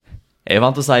Jeg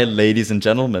vant til å si ladies and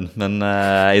gentlemen, men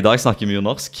i dag snakker vi jo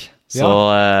norsk. Så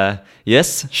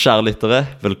yes, kjære lyttere,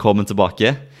 velkommen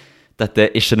tilbake. Dette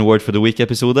er ikke en Word for the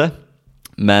Week-episode,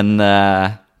 men det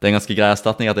er en ganske grei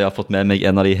erstatning at jeg har fått med meg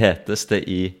en av de heteste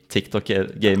i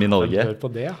TikTok-game i Norge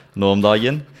nå om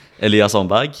dagen, Elias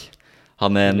Omberg.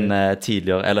 Han er en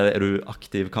tidligere, eller er du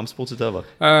aktiv kampsportsutøver?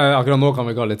 Akkurat nå kan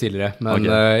vi kalle det tidligere, men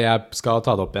jeg skal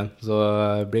ta det opp igjen, så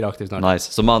blir det aktiv snart. Nice.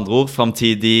 Så med andre ord,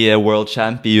 fremtidig world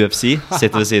champ i UFC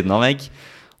sitter ved siden av meg.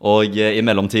 Og i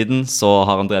mellomtiden så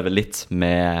har han drevet litt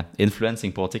med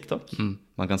influencing på TikTok.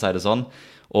 Man kan si det sånn.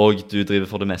 Og du driver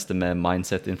for det meste med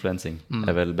mindset-influencing.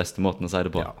 Er vel beste måten å si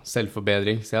det på. Ja,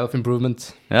 selvforbedring,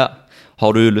 self-improvement. Ja.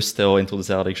 Har du lyst til å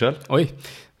introdusere deg selv? Oi,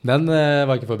 den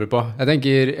var jeg ikke forberedt på. Jeg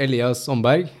tenker Elias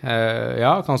Omberg.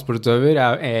 Ja, kampsportutøver. Jeg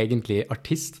er jo egentlig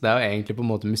artist. Det er jo egentlig på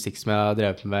en måte musikk som jeg har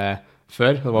drevet med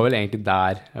før. Det var vel egentlig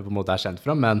der jeg på en måte er kjent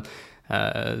fra, men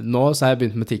nå så har jeg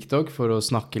begynt med TikTok for å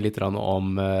snakke litt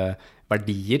om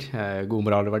verdier, gode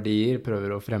morale verdier,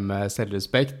 prøver å fremme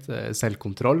selvrespekt,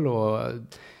 selvkontroll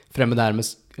og fremme det her med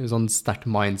sånn sterkt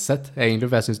mindset, egentlig,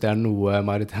 for jeg synes det er noe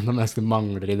majoriteten av mennesker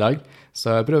mangler i dag.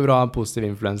 Så jeg prøver å ha en positiv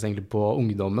influens egentlig på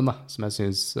ungdommen, da, som jeg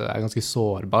synes er ganske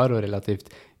sårbar og relativt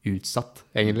utsatt,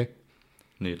 egentlig.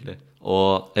 Nydelig.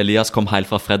 Og Elias kom helt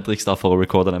fra Fredrikstad for å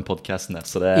recorde den podcasten her,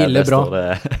 så det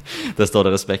står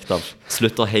det respekt av.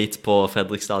 Slutt å hate på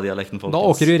Fredrikstad-dialekten, folkens.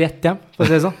 Da åker du rett hjem, for å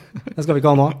si det sånn. Det skal vi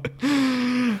ikke ha nå.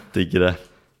 Digger det.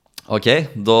 Ok,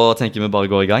 da tenker vi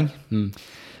bare gå i gang.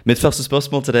 Mitt første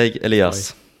spørsmål til deg,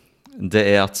 Elias, det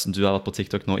er at du har vært på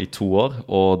TikTok nå i 2 år,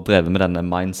 og drevet med denne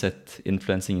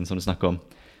mindset-influencingen som du snakker om.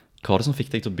 Hva var det som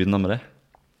fikk deg til å begynne med det?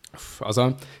 Altså,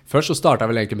 først så startet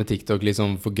jeg vel egentlig med TikTok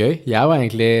liksom for gøy. Jeg var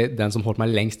egentlig den som holdt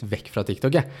meg lengst vekk fra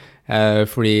TikTok,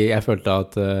 fordi jeg følte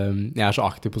at jeg er så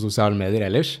aktiv på sosiale medier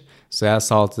ellers. Så jeg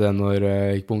sa til det når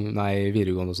jeg gikk på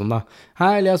videregående og sånn da.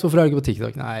 Hei Elias, hvorfor er du ikke på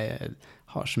TikTok? Nei,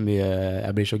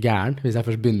 jeg blir så gæren hvis jeg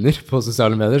først begynner på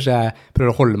sosiale medier, så jeg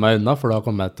prøver å holde meg unna, for da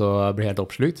kommer jeg til å bli helt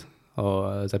oppslukt.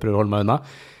 Så jeg prøver å holde meg unna.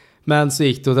 Men så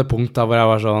gikk det jo til punkt da hvor jeg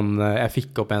var sånn, jeg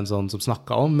fikk opp en sånn som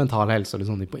snakket om mental helse og litt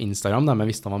sånn på Instagram, da, men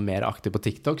jeg visste han var mer aktiv på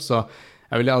TikTok, så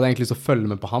jeg hadde egentlig lyst til å følge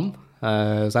med på han.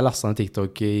 Så jeg lastet ned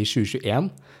TikTok i 2021.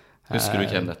 Husker du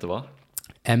hvem dette var?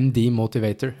 MD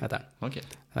Motivator heter han. Ok.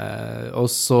 Og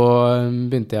så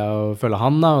begynte jeg å følge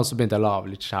han da, og så begynte jeg å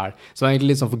lave litt selv. Så det var egentlig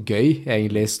litt sånn for gøy,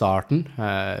 egentlig i starten,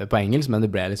 på engelsk, men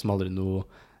det ble liksom aldri noe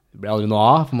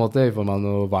av, på en måte, i form av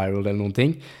noe viral eller noen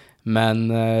ting. Men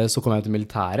så kom jeg til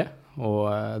militæret, og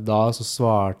da så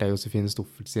svarte jeg Josefine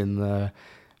Stoffert sin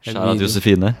Kjære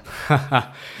Josefine.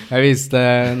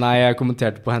 Jeg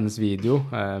kommenterte på hennes video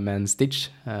med en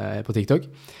stitch på TikTok,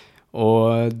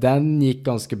 og den gikk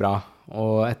ganske bra.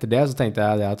 Og etter det så tenkte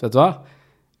jeg at, vet du hva,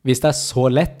 hvis det er så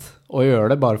lett å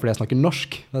gjøre det bare fordi jeg snakker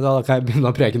norsk, da kan jeg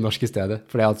begynne å preke norsk i stedet,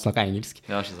 fordi jeg alltid snakket engelsk.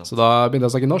 Ja, ikke sant. Så da begynte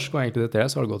jeg å snakke norsk, og egentlig etter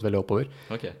det så har det gått veldig oppover.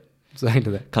 Ok. Så det er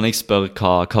egentlig det. Kan jeg spørre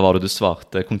hva var det du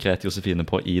svarte konkret Josefine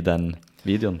på i den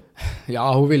videoen? Ja,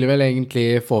 hun ville vel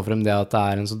egentlig få frem det at det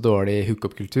er en så dårlig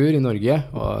hookup-kultur i Norge,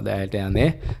 og det er jeg helt enig i.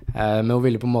 Men hun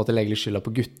ville på en måte legge litt skylda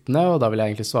på guttene, og da vil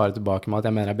jeg egentlig svare tilbake med at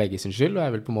jeg mener det er begge sin skyld, og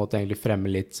jeg vil på en måte egentlig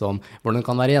fremme litt sånn hvordan det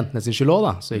kan være jentene sin skyld også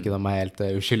da, så ikke de er helt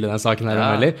uskyldige i den saken her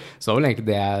heller. Så var vel egentlig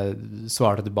det jeg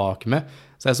svarte tilbake med.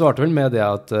 Så jeg svarte vel med det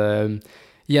at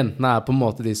jentene er på en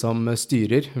måte de som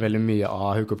styrer veldig mye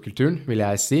av hookup-kulturen, vil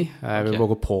jeg si. Jeg vil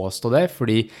våge å påstå det,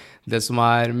 fordi det som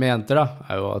er med jenter da,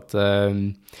 er jo at,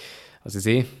 hva skal jeg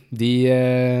si, de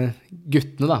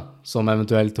guttene da, som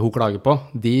eventuelt hun klager på,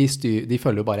 de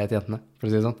følger jo bare etter jentene, for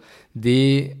å si det sånn.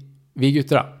 Vi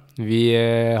gutter da, vi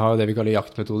har jo det vi kaller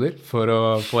jaktmetoder for å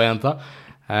få jenta.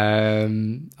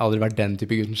 Aldri vært den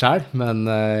type gutten selv, men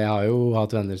jeg har jo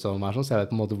hatt venner som er sånn, så jeg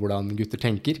vet på en måte hvordan gutter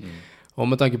tenker. Og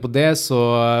med tanke på det så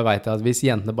vet jeg at hvis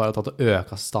jentene bare har tatt og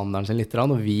øket standarden sin litt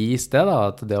og vist det da,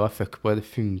 at det å være fuckboy det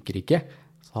funker ikke,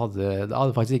 så det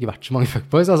hadde faktisk ikke vært så mange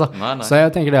fuckboys altså. Nei. Så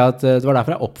jeg tenker det at det var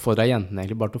derfor jeg oppfordret jentene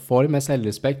egentlig bare til å få litt mer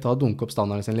selvrespekt og dunke opp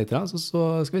standarden sin litt, så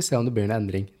skal vi se om det blir en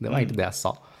endring. Det var egentlig det jeg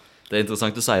sa. Det er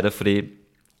interessant å si det, fordi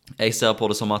jeg ser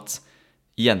på det som at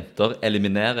jenter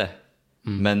eliminerer,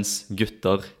 mens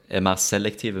gutter er mer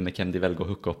selektive med hvem de velger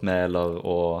å hooke opp med eller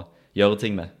å gjøre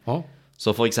ting med.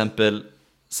 Så for eksempel,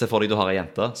 se for deg du har en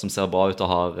jente som ser bra ut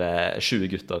og har 20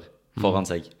 gutter foran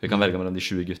seg. Hun kan velge mellom de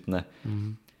 20 guttene.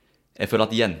 Jeg føler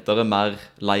at jenter er mer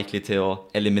likely til å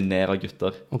eliminere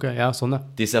gutter. Ok, ja, sånn ja.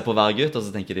 De ser på hver gutt, og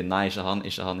så tenker de, nei, ikke han,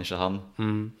 ikke han, ikke han.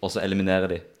 Og så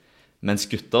eliminerer de. Mens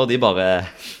gutter, de bare,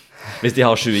 hvis de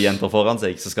har 20 jenter foran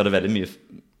seg, så skal det veldig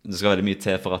mye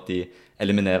til for at de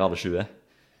eliminerer alle 20.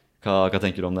 Hva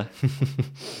tenker du om det?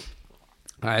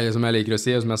 Nei, som jeg liker å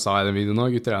si, og som jeg sa i den videoen nå,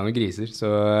 gutter noen griser, så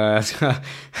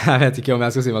jeg vet ikke om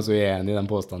jeg skal si meg så uenig i den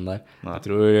påstanden der. Nei. Jeg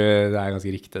tror det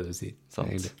ganske riktig det du sier. Sant.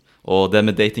 Egentlig. Og det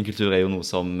med datingkultur jo noe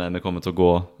som vi kommer til å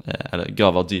gå, eller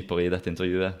grave dypere i dette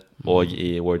intervjuet, og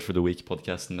i Word for the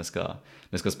Week-podcasten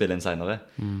vi skal spille inn senere.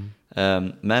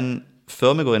 Men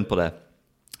før vi går inn på det,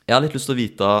 jeg har litt lyst til å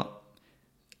vite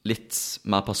litt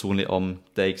mer personlig om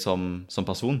deg som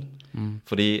person.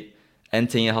 Fordi en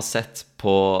ting jeg har sett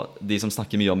på de som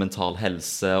snakker mye om mental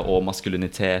helse og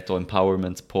maskulinitet og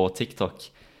empowerment på TikTok,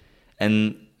 en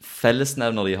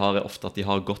fellesnevner de har ofte at de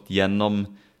har gått gjennom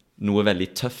noe veldig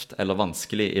tøft eller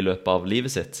vanskelig i løpet av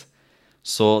livet sitt.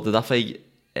 Så det derfor jeg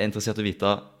interessert i å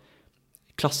vite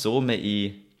klasserommet i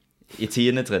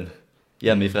 10. trinn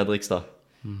hjemme i Fredrikstad.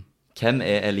 Hvem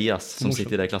Elias som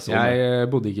sitter i det klasserommet?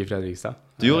 Jeg bodde ikke i Fredrikstad.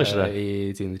 Du gjorde ikke det?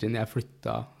 I 10. trinn. Jeg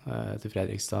flyttet til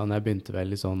Fredrikstad når jeg begynte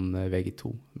vel i sånn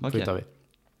VG2. Flyttet vi.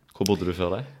 Hvor bodde du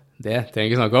før det? Det trenger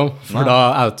jeg ikke snakke om, for da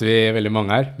outer vi veldig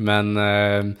mange her. Men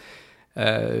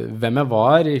hvem jeg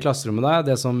var i klasserommet da,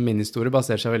 det som min historie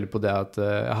baserer seg veldig på det at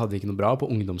jeg hadde ikke noe bra på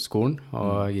ungdomsskolen,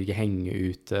 og jeg ikke henge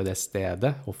ut det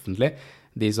stedet offentlig.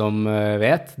 De som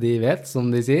vet,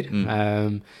 som de sier.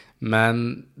 Men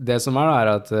det som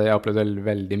da at jeg opplevde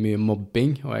veldig mye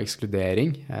mobbing og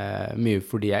ekskludering, mye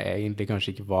fordi jeg egentlig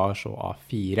kanskje ikke var så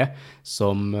A4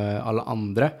 som alle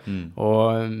andre.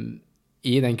 Og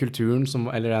i den kulturen som,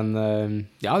 eller den,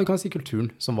 ja du kan si kulturen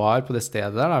som var på det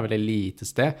stedet der, det veldig lite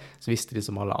sted, så visste de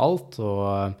som alle alt,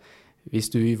 og hvis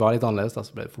du var litt annerledes da,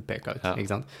 så ble det fort peket ut, ikke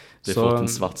sant? Det fått en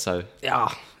svart sau. Ja,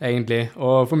 egentlig.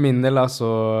 Og for min del da, så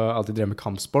alltid drev med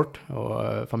kampsport,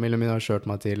 og familien min har kjørt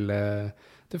meg til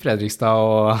Fredrikstad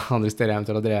og andre steder jeg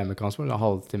til å dreve med kampsport, en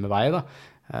halvtime vei da.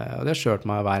 Og det har kjørt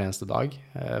meg hver eneste dag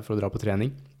for å dra på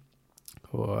trening,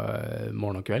 og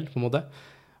morgen og kveld på en måte.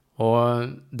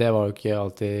 Og det var jo ikke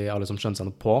alltid alle som skjønte seg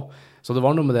noe på. Så det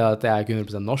var noe med det at jeg er ikke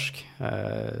 100% norsk,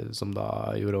 som da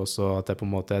gjorde også at jeg på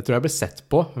en måte, jeg tror jeg ble sett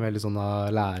på veldig sånn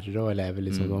av lærere og elever,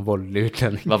 litt sånn voldelig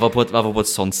utlending. Hva var på et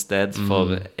sånt sted,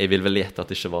 for jeg vil vel gjette at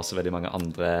det ikke var så veldig mange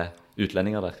andre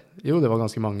utlendinger der? Jo, det var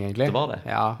ganske mange egentlig. Det var det?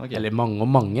 Ja, okay. Eller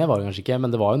mange var det kanskje ikke,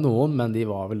 men det var jo noen, men de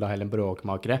var vel da heller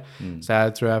bråkmakere. Så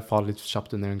jeg tror jeg falt litt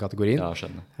kjapt under den kategorien. Ja,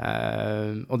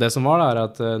 skjønner. Og det som var da,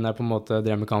 at når jeg på en måte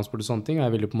drev med kampsport og sånne ting, og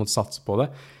jeg ville på en måte satse på det,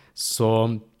 så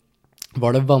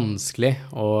var det vanskelig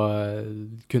å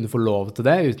kunne få lov til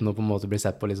det, uten å på en måte bli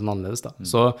sett på litt sånn annerledes da.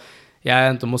 Så jeg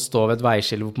endte om å stå ved et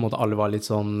veiskille hvor på en måte alle var litt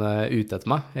sånn ute etter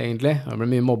meg, egentlig. Jeg ble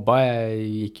mye mobba. Jeg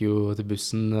gikk jo til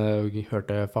bussen og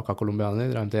hørte fucka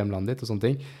kolumbianer, dra hjem til hjemlandet ditt og sånne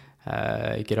ting.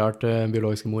 Ikke rart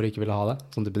biologiske mor ikke ville ha det,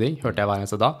 sånne type ting. Hørte jeg hver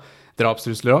eneste dag.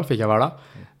 Drapstrusler også, fikk jeg hver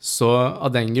dag. Så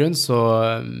av den grunn så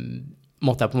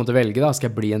måtte jeg på en måte velge da, skal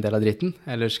jeg bli en del av dritten,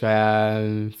 eller skal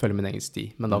jeg følge min egen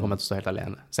sti? Men da kom jeg til å stå helt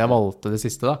alene. Så jeg valgte det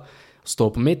siste da.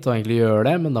 Stå på mitt og egentlig gjøre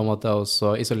det, men da måtte jeg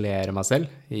også isolere meg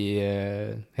selv i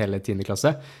hele 10.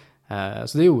 klasse.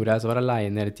 Så det gjorde jeg, så var jeg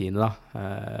alene hele 10. da.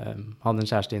 Hadde en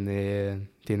kjæreste inn i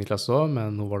 10. klasse også,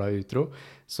 men hun var da utro.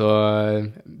 Så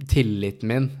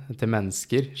tilliten min til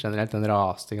mennesker generelt, den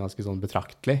raste ganske sånn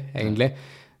betraktelig, egentlig.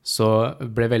 Så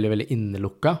ble veldig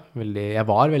innelukka. Jeg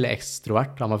var veldig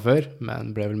ekstrovert av meg før,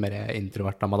 men ble vel mer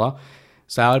introvert av meg da.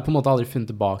 Så jeg har på en måte aldri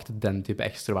funnet tilbake til den type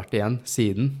ekstrovert igjen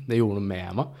siden. Det gjorde noe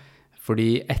med meg.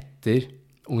 Fordi etter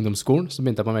ungdomsskolen så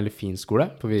begynte jeg på en veldig fin skole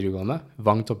på videregående.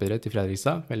 Vang toppidrett i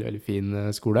Fredrikstad, veldig fin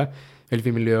skole. Veldig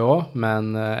fin miljø også,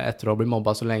 men etter å bli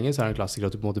mobbet så lenge så er det en klassiker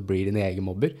at du på en måte blir din egen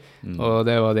mobber. Og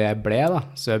det var det jeg ble da,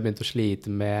 så jeg begynte å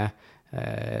slite med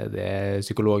det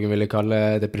psykologen ville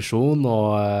kalle depresjon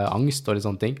og angst og litt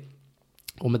sånne ting.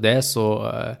 Og med det så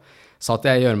satt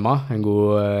jeg i gjørma en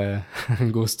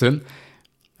god stund.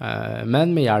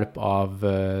 Men med hjelp av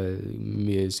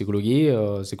mye psykologi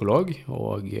og psykolog,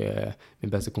 og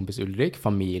min beste kompis Ulrik,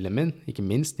 familien min, ikke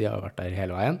minst, de har vært der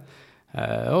hele veien,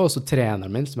 og også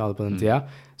treneren min som jeg hadde på den tida,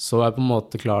 så jeg på en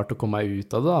måte klart å komme meg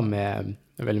ut av det da,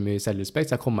 med veldig mye selvrespekt,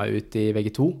 så jeg kom meg ut i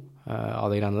VG2 av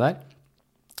de greiene der,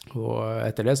 og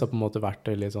etter det så har jeg på en måte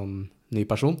vært en litt sånn ny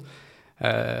person.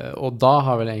 Og da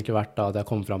har vel egentlig vært da at jeg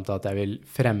kom frem til at jeg vil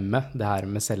fremme det her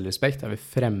med selvrespekt, jeg vil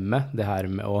fremme det her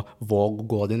med å våge å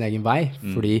gå din egen vei,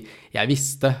 fordi jeg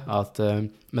visste at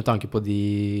med tanke på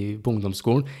på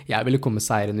ungdomsskolen, jeg ville komme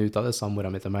seirende ut av det, sa mora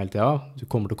mi til meg hele tiden, du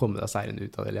kommer til å komme deg seirende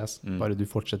ut av det, Elias, bare du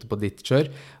fortsetter på ditt kjør,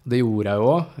 og det gjorde jeg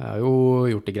jo også, jeg har jo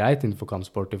gjort det greit innenfor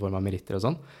kampsport i form av meritter og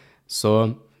sånn, så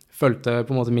følte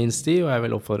på en måte min sti, og jeg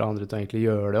vil oppfordre andre til å egentlig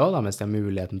gjøre det også, da, mens de har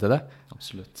muligheten til det.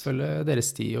 Absolutt. Følge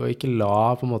deres sti, og ikke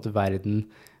la på en måte verden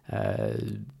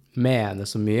mene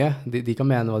så mye. De kan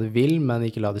mene hva de vil, men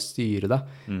ikke la det styre det.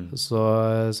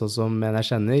 Sånn som en jeg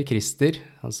kjenner, Christer,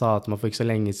 han sa til meg for ikke så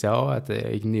lenge siden, og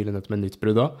etter gikk nylig nødt med en nytt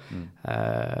brudd også,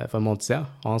 for en måned siden,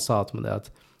 og han sa til meg det at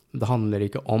det handler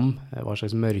ikke om hva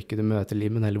slags mørke du møter i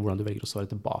livet, men heller hvordan du velger å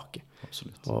svare tilbake.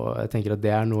 Absolutt. Og jeg tenker at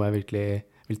det noe jeg virkelig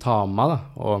vil ta med meg, da.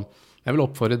 Og jeg vil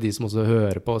oppfordre de som også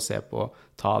hører på og ser på,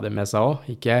 ta det med seg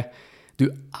også. Du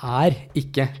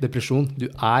ikke depresjon, du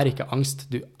ikke angst,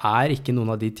 du ikke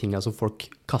noen av de tingene som folk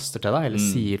kaster til deg, eller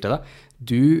sier til deg.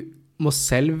 Du må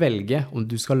selv velge om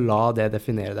du skal la det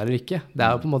definere deg eller ikke. Det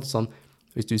jo på en måte sånn,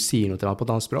 hvis du sier noe til meg på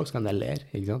et annet språk, så kan jeg ler,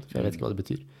 ikke sant? For jeg vet ikke hva det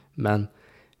betyr. Men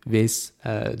hvis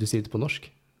du sier det på norsk,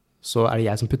 så det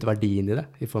jeg som putter verdien i det,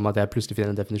 i form av at jeg plutselig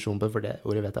finner en definisjon på det, for det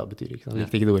ordet vet jeg hva det betyr, ikke sant? Jeg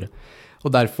likte ikke det ordet. Og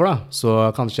derfor da, så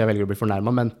kanskje jeg velger å bli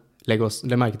fornærmet, men legg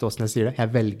merke til hvordan jeg sier det.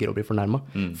 Jeg velger å bli fornærmet.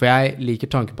 For jeg liker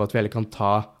tanken på at vi heller kan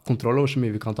ta kontroll over så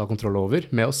mye vi kan ta kontroll over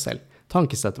med oss selv.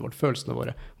 Tankesettet vårt, følelsene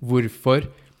våre. Hvorfor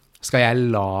skal jeg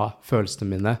la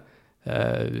følelsene mine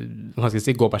hva skal jeg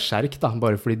si, gå berserk da,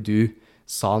 bare fordi du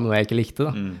sa noe jeg ikke likte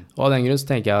da. Og av den grunn så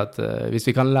tenker jeg at hvis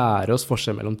vi kan lære oss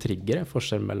forskjell mellom triggere,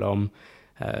 forskjell mellom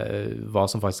hva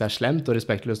som faktisk slemt og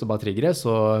respektløst og bare triggere,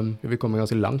 så vil vi komme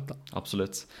ganske langt da.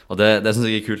 Absolutt. Og det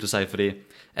synes jeg kult å si, fordi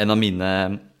en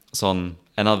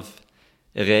av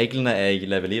reglene jeg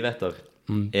lever livet etter,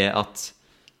 at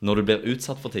når du blir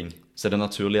utsatt for ting, så det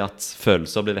naturlig at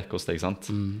følelser blir vekk hos deg, sant?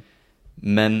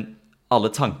 Men alle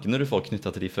tankene du får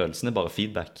knyttet til de følelsene bare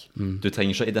feedback. Du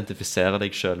trenger ikke å identifisere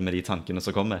deg selv med de tankene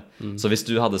som kommer. Så hvis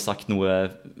du hadde sagt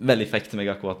noe veldig frekt til meg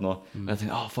akkurat nå, og jeg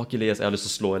tenkte, fuck Elias, jeg har lyst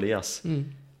til å slå Elias.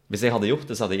 Hvis jeg hadde gjort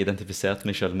det, så hadde jeg identifisert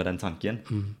meg selv med den tanken.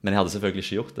 Men jeg hadde selvfølgelig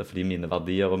ikke gjort det, fordi mine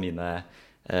verdier og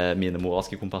mine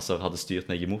moralske kompasser hadde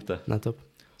styrt meg imot det. Nettopp.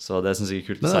 Så det synes jeg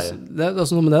kult å si. Det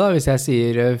også noe med det da, hvis jeg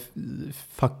sier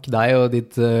fuck deg og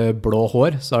ditt blå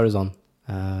hår, så det sånn,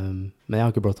 men jeg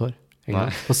har ikke blått hår.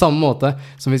 På samme måte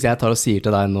som hvis jeg tar og sier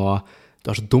til deg nå, du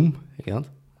så dum, ikke sant?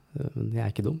 Men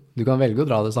jeg ikke dum. Du kan velge å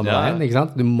dra det samme veien, ikke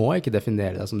sant? Du må ikke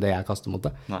definere det som det jeg kaster mot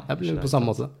deg. Jeg blir på samme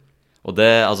måte. Og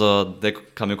det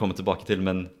kan vi jo komme tilbake til,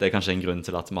 men det kanskje en grunn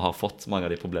til at vi har fått mange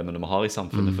av de problemene vi har i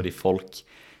samfunnet, fordi folk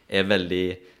veldig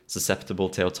susceptible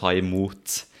til å ta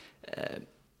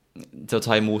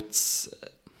imot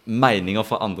meninger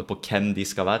fra andre på hvem de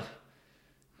skal være,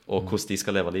 og hvordan de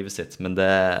skal leve livet sitt. Men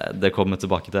det kommer vi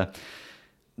tilbake til.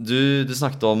 Du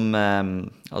snakket om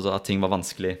at ting var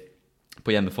vanskelig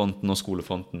på hjemmefronten og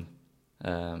skolefronten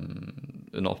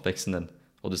under oppveksten din,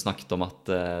 og du snakket om at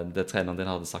det treneren din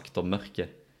hadde sagt om mørket.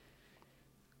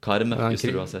 Hva det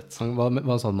mørkeste du har sett?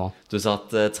 Hva sa du nå? Du sa at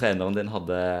treneren din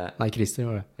hadde... Nei, Christer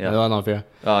var det. Ja. Det var en annen fyr.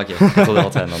 Ja, ok. Jeg tror det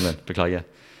var treneren din. Beklager.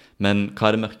 Men hva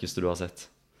det mørkeste du har sett?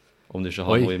 Om du ikke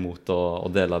har noe imot å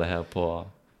dele det her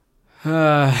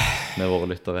med våre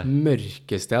lyttere.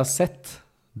 Mørkeste jeg har sett?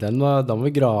 Da må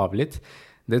vi grave litt.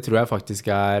 Det tror jeg faktisk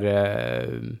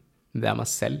det meg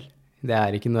selv. Det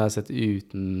ikke noe jeg har sett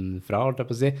utenfra, holdt jeg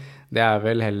på å si. Det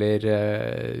vel heller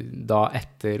da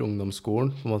etter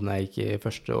ungdomsskolen, på en måte når jeg gikk i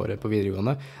første året på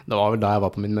videregående. Det var vel da jeg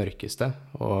var på min mørkeste.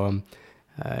 Og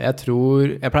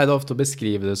jeg pleide ofte å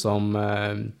beskrive det som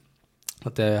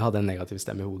at jeg hadde en negativ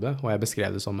stemme i hodet, og jeg beskrev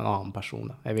det som en annen person.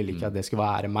 Jeg ville ikke at det skulle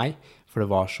være meg, for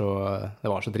det var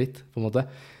så dritt, på en måte.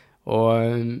 Og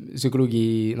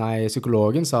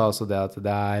psykologen sa også det at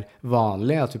det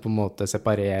vanlig at vi på en måte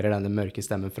separerer denne mørke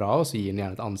stemmen fra oss, og gir den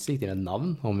gjerne et ansikt, gir den et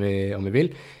navn, om vi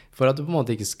vil, for at det på en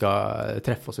måte ikke skal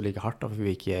treffe oss like hardt, for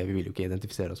vi vil jo ikke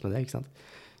identifisere oss med det, ikke sant?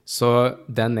 Så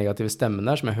den negative stemmen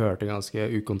der, som jeg hørte ganske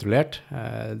ukontrollert,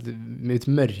 mitt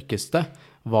mørkeste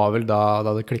var vel da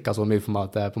det klikket så mye for meg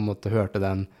at jeg på en måte hørte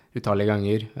den utallige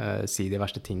ganger si de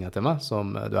verste tingene til meg,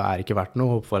 som du ikke verdt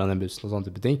noe, hopp foran den bussen og sånne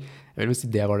type ting. Jeg vil si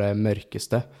det var det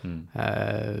mørkeste.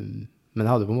 Men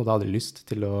jeg hadde på en måte aldri lyst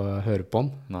til å høre på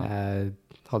den. Nei.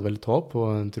 Jeg hadde vel et håp og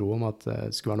en tro om at det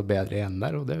skulle være noe bedre igjen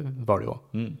der, og det var det jo også.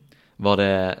 Var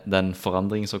det den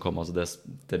forandringen som kom, altså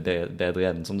det bedre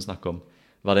igjen som du snakker om,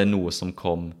 var det noe som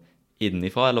kom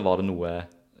innenfra, eller var det noe,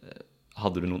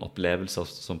 hadde du noen opplevelser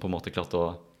som på en måte klarte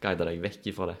å guide deg vekk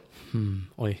ifra det?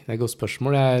 Oi, det et godt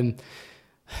spørsmål.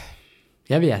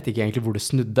 Jeg vet ikke egentlig hvor det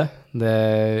snudde.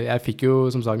 Jeg fikk jo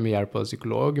som sagt mye hjelp av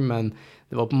psykolog, men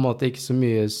det var på en måte ikke så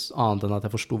mye annet enn at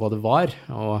jeg forstod hva det var.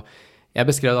 Og jeg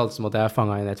beskrev det alltid som at jeg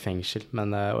fanget inn i et fengsel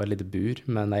og et lite bur,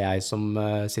 men det jeg som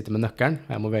sitter med nøkkelen.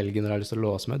 Jeg må velge når jeg har lyst til å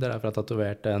låse meg. Det derfor jeg har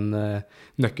tatovert en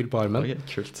nøkkel på armen.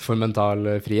 Kult. For mental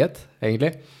frihet,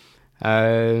 egentlig.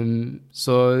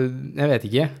 Så jeg vet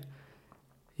ikke.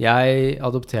 Jeg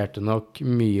adopterte nok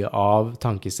mye av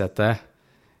tankesettet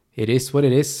it is what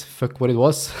it is, fuck what it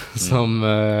was, som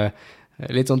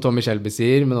Litt sånn Tommy Shelby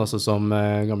sier, men også som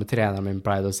gamle treneren min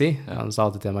pleide å si. Han sa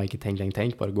alltid til meg, ikke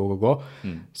tenk, bare gå.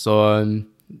 Så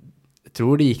jeg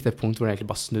tror det gikk til et punkt hvor det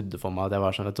egentlig bare snudde for meg, at jeg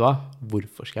var sånn, vet du hva,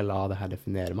 hvorfor skal jeg la det her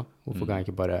definere meg? Hvorfor kan jeg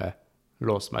ikke bare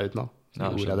låse meg ut nå? Så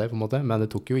gjorde jeg det på en måte, men det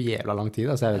tok jo jævla lang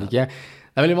tid, så jeg vet ikke.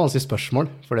 Det veldig vanskelig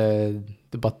spørsmål, for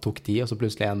det bare tok tid, og så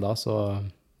plutselig en dag så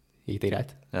gikk det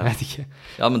greit. Jeg vet ikke.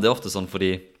 Ja, men det ofte sånn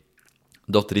fordi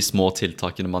det ofte de små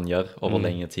tiltakene man gjør over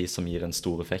lengre tid som gir en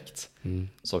stor effekt.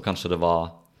 Så kanskje det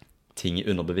var ting i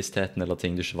underbevisstheten eller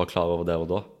ting du ikke var klar over der og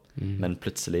da. Men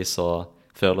plutselig så,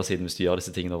 før eller siden hvis du gjør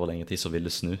disse tingene over lengre tid, så vil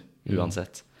det snu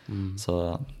uansett. Så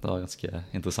det var ganske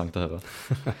interessant å høre.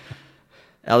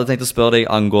 Jeg hadde tenkt å spørre deg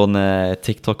angående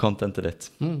TikTok-contentet ditt.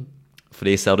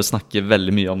 Fordi jeg ser du snakker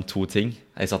veldig mye om to ting.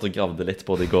 Jeg satt og gravde litt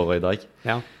både i går og i dag.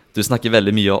 Ja. Du snakker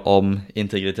veldig mye om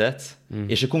integritet.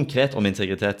 Ikke konkret om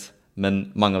integritet, men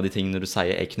mange av de tingene du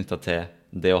sier er knyttet til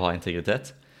det å ha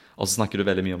integritet. Og så snakker du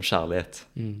veldig mye om kjærlighet.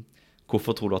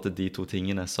 Hvorfor tror du at det er de to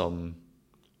tingene som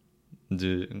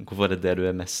hvorfor er det du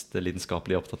er mest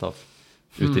lidenskapelig opptatt av?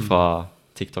 Utifra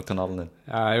TikTok-kanalen din.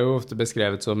 Jeg er jo ofte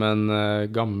beskrevet som en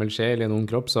gammel sjel i en ung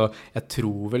kropp, så jeg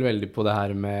tror vel veldig på det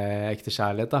her med ekte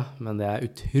kjærlighet, da. Men det er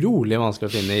utrolig vanskelig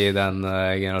å finne i den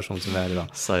generasjonen som vi er i da.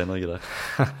 Sier noe det.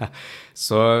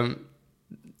 Så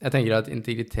jeg tenker at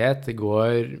integritet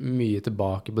går mye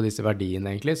tilbake på disse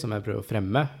verdiene, egentlig, som jeg prøver å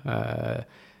fremme.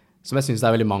 Som jeg synes det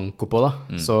er veldig manko på,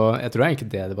 da. Så jeg tror egentlig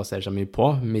det baserer seg mye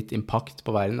på. Mitt impact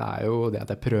på verden er jo det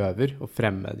at jeg prøver å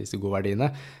fremme disse gode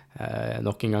verdiene.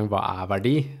 Nok en gang, hva er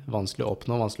verdi? Vanskelig å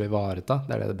oppnå, vanskelig å ivareta,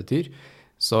 det er det betyr.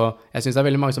 Så jeg synes det er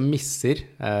veldig mange som misser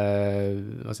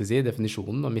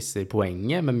definisjonen og misser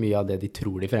poenget med mye av det de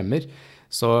tror de fremmer.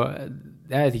 Så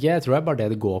jeg vet ikke, jeg tror det er bare det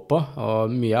det går på.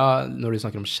 Og når du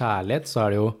snakker om kjærlighet, så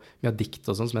er det jo mye av dikt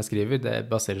og sånn som jeg skriver, det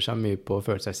baserer seg mye på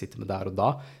følelser jeg sitter med der og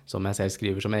da, som jeg selv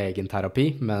skriver som egen terapi,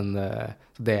 men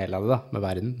så deler jeg det da med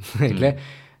verden, egentlig.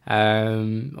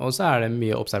 Og så er det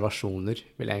mye observasjoner,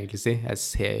 vil jeg egentlig si. Jeg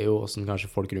ser jo hvordan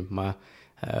kanskje folk rundt meg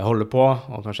holder på,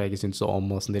 og kanskje jeg ikke synes så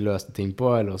om hvordan de løste ting på,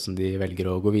 eller hvordan de velger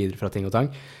å gå videre fra ting og tang.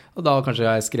 Og da kanskje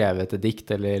jeg skrevet et dikt,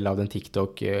 eller lavet en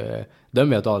TikTok. De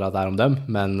vet jo aldri at det er om dem,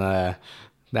 men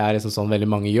det er liksom sånn veldig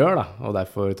mange gjør da, og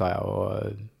derfor tar jeg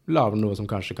og laver noe som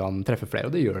kanskje kan treffe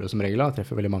flere, og det gjør det som regel da,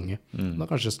 treffer veldig mange. Da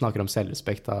kanskje snakker om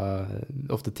selvrespekt da,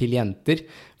 ofte til jenter,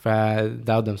 for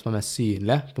det er jo dem som er mest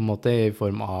synlige, på en måte, i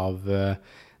form av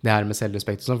det her med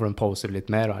selvrespekt og sånn, for de poser litt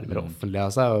mer og er litt mer offentlig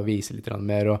av seg, og viser litt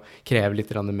mer, og krever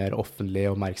litt mer offentlig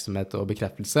oppmerksomhet og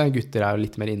bekreftelse. Gutter er jo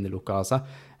litt mer innelukket av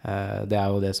seg. Det er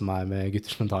jo det som er med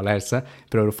gutters mentale helse.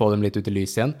 Prøver å få dem litt ut i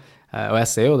lys igjen. Og jeg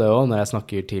ser jo det også når jeg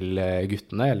snakker til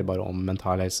guttene, eller bare om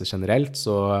mental helse generelt,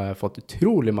 så har jeg fått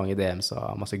utrolig mange DMs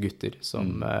av masse gutter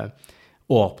som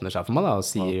åpner seg for meg da, og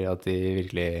sier at de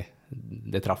virkelig,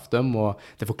 det traff dem, og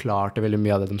det forklarte veldig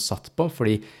mye av det de satt på,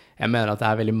 fordi jeg mener at det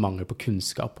er veldig mangel på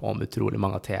kunnskap om utrolig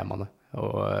mange av temaene,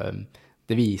 og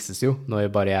det vises jo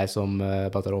når bare jeg som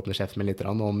bare åpner kjeften min litt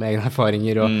om egne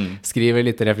erfaringer og skriver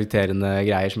litt reflekterende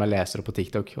greier som jeg leser opp på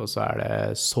TikTok, og så er det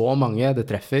så mange det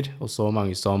treffer, og så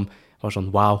mange som var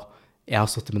sånn, wow, jeg har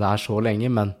sittet med det her så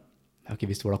lenge, men jeg har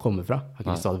ikke visst hvor det kommer fra, jeg har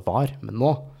ikke visst hva det var, men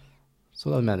nå,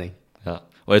 så det er mening. Ja,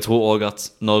 og jeg tror også at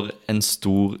når en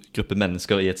stor gruppe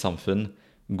mennesker i et samfunn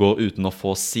går uten å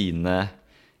få sine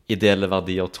ideelle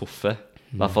verdier truffet,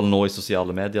 i hvert fall nå i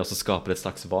sosiale medier, så skaper det et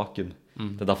slags vakuum.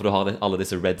 Det er derfor du har alle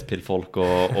disse red pill-folk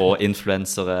og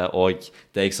influensere, og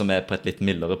deg som er på et litt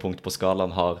mildere punkt på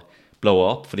skalaen har blow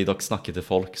up, fordi dere snakker til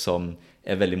folk som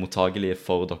er veldig mottagelige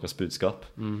for deres budskap.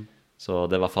 Så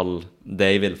det er i hvert fall det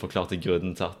jeg vil forklare til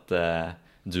grunnen til at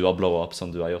du har blow up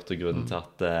som du har gjort, og grunnen til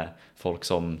at folk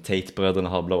som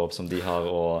Tate-brødrene har blow up som de har,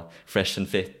 og Fresh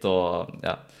and Fit, og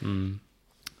ja.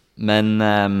 Men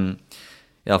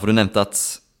ja, for du nevnte at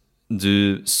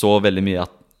du så veldig mye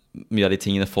av de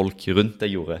tingene folk rundt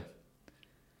deg gjorde.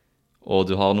 Og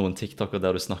du har noen TikToker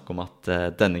der du snakker om at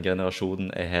denne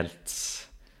generasjonen er helt...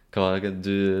 Hva var det?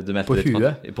 Du meldte på litt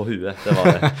huet. På huet, det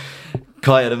var det.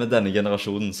 Hva er det med denne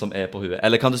generasjonen som er på huet?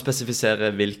 Eller kan du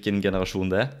spesifisere hvilken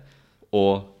generasjon det er?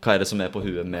 Og hva er det som er på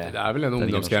huet med... Det er vel en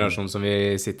ungdomsgenerasjon som vi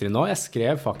sitter i nå. Jeg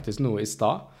skrev faktisk noe i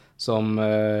stad som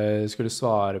skulle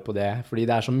svare på det, fordi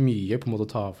det er så mye på en måte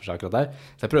å ta for seg akkurat der.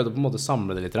 Så jeg prøvde på en måte å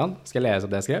samle det litt. Skal jeg lese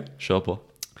opp det jeg skrev? Kjør på.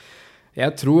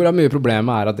 Jeg tror at mye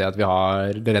problemet er at det at vi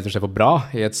har det rett og slett for bra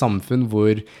i et samfunn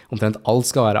hvor omtrent alt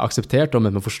skal være akseptert, og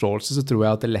med forståelse, så tror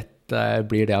jeg at det lett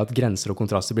blir det at grenser og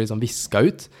kontraster blir sånn visket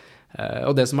ut.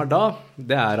 Og det som er da,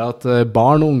 det er at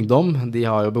barn og ungdom, de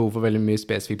har jo behov for veldig mye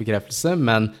spesifikk bekreftelse,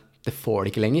 men det får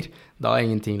de ikke lenger, da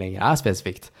ingenting lenger er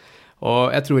spesifikt.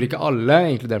 Og jeg tror ikke alle,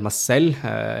 inkludert meg selv,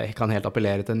 kan helt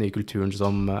appellere til den nye kulturen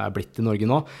som blitt i Norge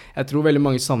nå. Jeg tror veldig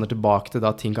mange savner tilbake til da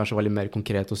ting kanskje var litt mer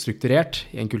konkret og strukturert.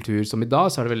 I en kultur som i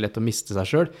dag, så er det veldig lett å miste seg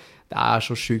selv. Det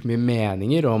så sjukt mye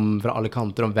meninger fra alle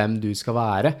kanter om hvem du skal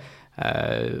være.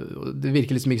 Det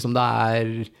virker liksom ikke som de har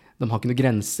ikke noen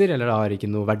grenser, eller det har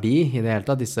ikke noe verdi i det hele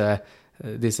tatt,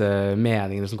 disse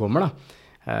meningene som kommer da.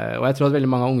 Og jeg tror at veldig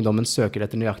mange av ungdommen søker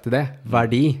etter nøyaktig det.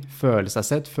 Verdi, føle seg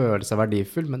sett, føle seg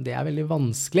verdifull, men det veldig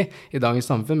vanskelig i dagens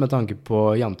samfunn med tanke på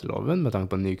janteloven, med tanke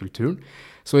på den nye kulturen.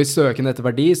 Så i søken etter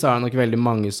verdi så det nok veldig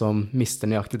mange som mister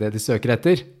nøyaktig det de søker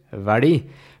etter, verdi.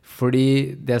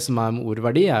 Fordi det som med ordet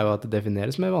verdi jo at det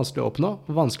defineres mer vanskelig å oppnå,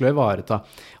 og vanskelig å ivareta.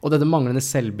 Og dette manglende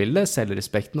selvbildet,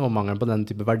 selvrespekten og mangelen på denne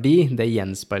type verdi, det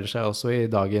gjenspeiler seg også i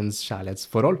dagens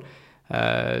kjærlighetsforhold.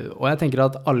 Og jeg tenker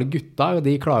at alle gutta,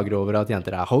 de klager over at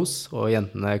jenter hoes, og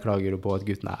jentene klager på at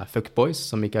guttene fuckboys,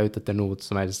 som ikke ute etter noe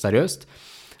som helst seriøst.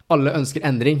 Alle ønsker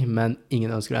endring, men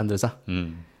ingen ønsker å endre seg.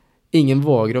 Ingen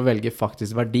våger å velge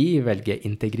faktisk verdi, velge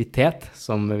integritet,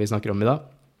 som vi snakker om i dag.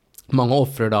 Mange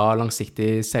offrer da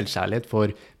langsiktig selvkjærlighet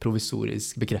for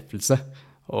provisorisk bekreftelse.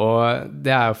 Og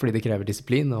det jo fordi det krever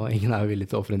disiplin, og ingen villig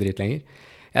til å offre en dritt lenger.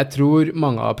 Jeg tror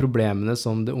mange av problemene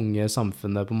som det unge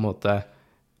samfunnet på en måte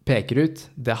peker ut,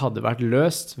 det hadde vært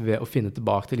løst ved å finne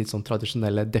tilbake til litt sånn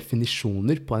tradisjonelle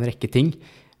definisjoner på en rekke ting.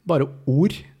 Bare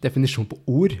ord, definisjon på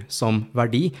ord som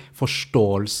verdi,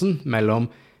 forståelsen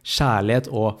mellom kjærlighet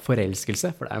og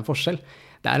forelskelse, for det en forskjell.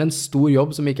 Det en stor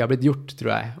jobb som ikke blitt gjort,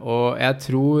 tror jeg. Og jeg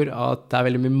tror at det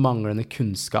veldig mye manglende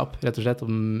kunnskap, rett og slett,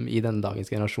 i denne dagens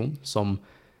generasjon, som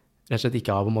rett og slett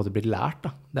ikke har på en måte blitt lært.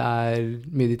 Da. Det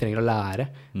mye de trenger å lære.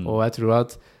 Og jeg tror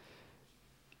at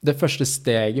det første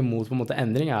steget mot på en måte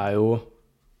endring jo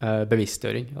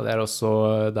bevisstgjøring, og det også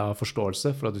da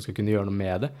forståelse for at du skal kunne gjøre noe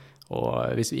med det.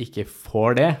 Og hvis vi ikke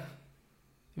får det,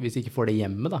 hvis vi ikke får det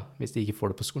hjemme da, hvis de ikke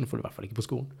får det på skolen, får de i hvert fall ikke på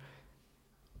skolen.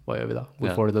 Hva gjør vi da?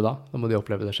 Hvor får de det da? Da må de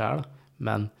oppleve det selv da.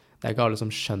 Men det ikke alle som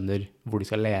skjønner hvor de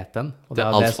skal lete den. Og det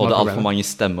alt for mange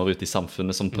stemmer ute i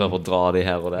samfunnet som prøver å dra de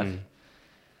her og der.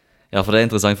 Ja, for det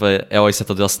interessant, for jeg har også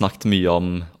sett at du har snakket mye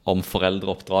om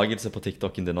foreldreoppdragelse på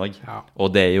TikToken din også. Ja.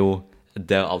 Og det jo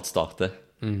der alt starter,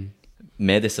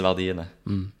 med disse verdiene.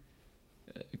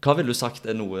 Hva vil du sagt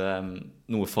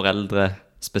noe foreldre,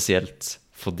 spesielt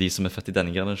for de som født i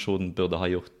denne generasjonen, burde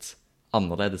ha gjort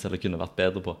annerledes eller kunne vært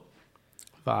bedre på?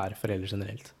 Være foreldre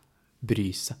generelt.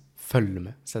 Bry seg, følge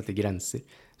med, sette grenser.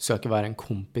 Du skal ikke være en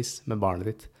kompis med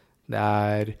barnet ditt.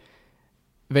 Det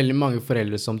veldig mange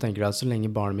foreldre som tenker at så lenge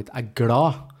barnet mitt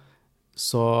glad,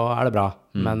 så det bra.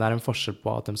 Men det en forskjell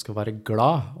på at de skal være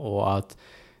glad, og at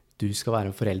du skal være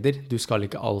en forelder. Du skal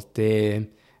ikke alltid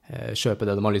kjøpe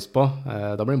det de har lyst på.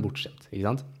 Da blir de bortskjemt, ikke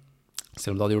sant?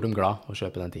 Selv om du hadde gjort dem glad å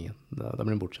kjøpe den tingen. Da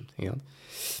blir de bortskjemt, ikke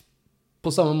sant?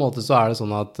 På samme måte så det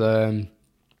sånn at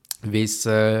hvis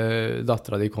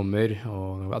datteren din kommer,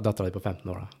 og datteren din på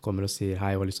 15 år da, kommer og sier,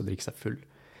 hei, jeg har lyst til å drikke seg full.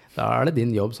 Da det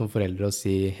din jobb som forelder å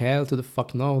si, hell to the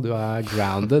fuck no, du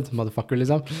grounded, motherfucker,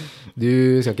 liksom.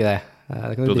 Du skal ikke det.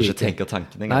 Det burde ikke tenke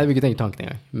tanken engang. Nei, du burde ikke tenke tanken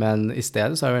engang. Men i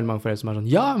stedet så det veldig mange foreldre som sånn,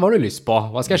 ja, hva har du lyst på?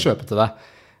 Hva skal jeg kjøpe til deg?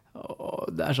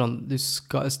 Og det sånn,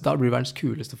 da blir du verdens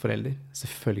kuleste forelder,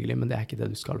 selvfølgelig, men det ikke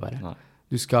det du skal være. Nei.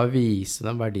 Du skal vise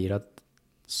dem verdier at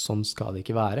sånn skal det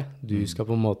ikke være. Du skal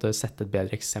på en måte sette et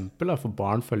bedre eksempel, da, for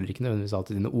barn følger ikke nødvendigvis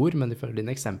alltid dine ord, men de følger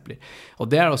dine eksempler. Og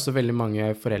det også veldig mange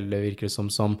foreldre virker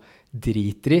som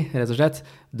driter i, rett og slett.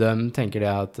 De tenker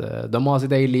det at de må ha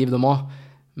sitt eget liv, de må,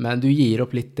 men du gir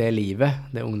opp litt det livet,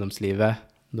 det ungdomslivet,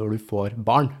 når du får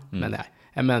barn, mener jeg.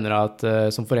 Jeg mener at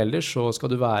som forelder så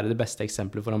skal du være det beste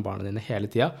eksempelet foran barna dine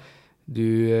hele tiden.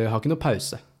 Du har ikke noe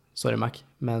pause. Sorry, Mac,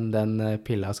 men den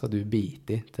pilla skal du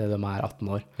bite i til de 18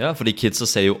 år. Ja, fordi kidsa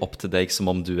ser jo opp til deg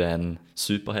som om du en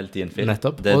superhelt i en film.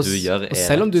 Nettopp. Det du gjør og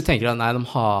selv om du tenker at nei, de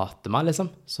hater meg, liksom,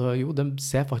 så jo, de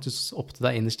ser faktisk opp til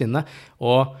deg innerst inne.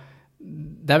 Og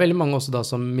det veldig mange også da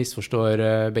som misforstår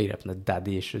begrepene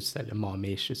daddy issues eller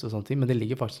mommy issues og sånne ting, men det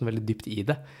ligger faktisk veldig dypt i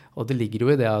det. Og det ligger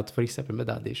jo i det at for eksempel med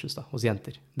daddy issues da, hos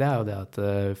jenter, det jo det at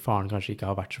faren kanskje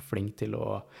ikke har vært så flink til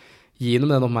å gi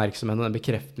dem den oppmerksomheten og den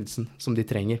bekreftelsen som de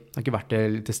trenger. Han har ikke vært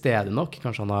til stede nok.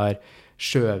 Kanskje han har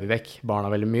skjøvet vekk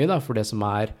barna veldig mye da, for det som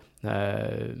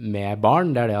med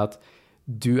barn, det det at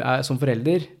du som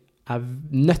forelder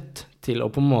nødt til å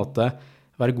på en måte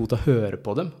være god til å høre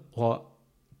på dem og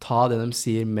ta det de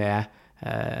sier med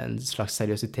en slags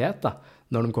seriøsitet da,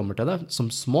 når de kommer til det, som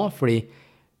små, fordi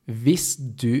hvis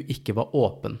du ikke var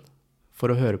åpen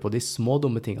for å høre på de små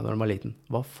dumme tingene når de var liten,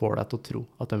 hva får deg til å tro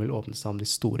at de vil åpne seg om de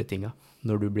store tingene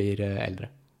når du blir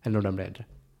eldre, eller når de blir eldre,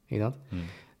 ikke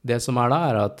sant? Det som da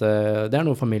at det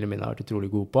noe familien min har vært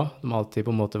utrolig god på. De har alltid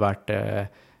på en måte vært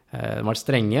De har vært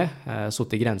strenge,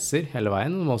 satt i grenser hele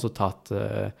veien. De har også tatt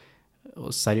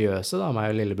seriøse, da,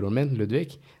 meg og lillebroren min,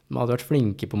 Ludvig. De hadde vært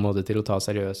flinke på en måte til å ta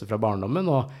seriøse fra barndommen,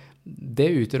 og det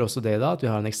utgjør også det da, at vi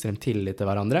har en ekstrem tillit til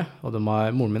hverandre. Og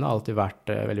moren min har alltid vært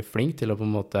veldig flink til å på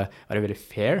en måte være veldig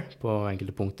fair på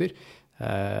enkelte punkter.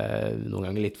 Noen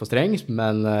ganger litt for streng,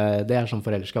 men det er som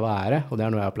foreldre skal være, og det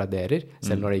er noe jeg applauderer,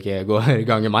 selv når det ikke går i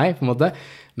gang i meg, på en måte.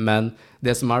 Men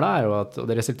det som er da, er jo at,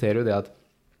 og det resulterer jo det at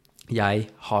jeg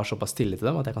har såpass tillit til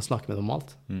dem at jeg kan snakke med dem om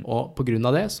alt. Og på grunn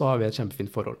av det så har vi et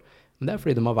kjempefint forhold. Men det er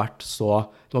fordi de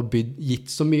har gitt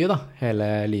så mye da, hele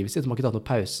livet sitt. De har ikke tatt noen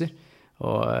pauser.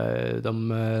 Og de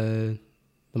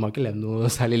har ikke levd noe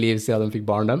særlig liv siden de fikk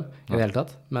barn dem, i det hele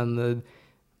tatt. Men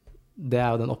det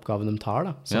er jo den oppgaven de tar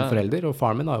da, som forelder. Og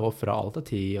faren min har jo offret alt av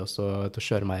tid også, til å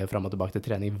kjøre meg frem og tilbake til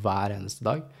trening hver eneste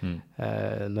dag.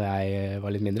 Når jeg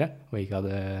var litt mindre, og ikke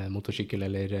hadde motorsykkel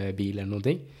eller bil eller noen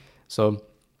ting. Så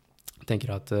jeg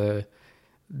tenker at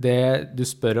det du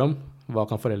spør om, hva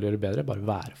kan foreldre gjøre bedre? Bare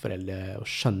være foreldre og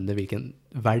skjønne hvilken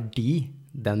verdi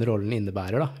den rollen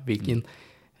innebærer da.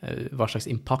 Hva slags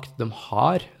impact de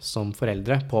har som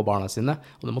foreldre på barna sine,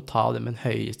 og de må ta det med en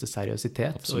høyeste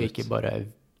seriøsitet. Absolutt. Og ikke bare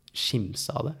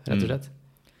skimse av det, rett og slett.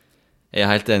 Jeg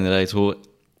er helt enig i det. Jeg tror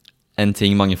en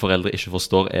ting mange foreldre ikke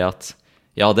forstår er at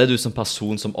ja, det er du som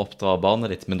person som oppdrar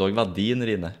barnet ditt, men det er også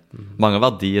verdiene dine. Mange av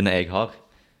verdiene jeg har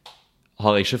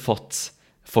jeg ikke fått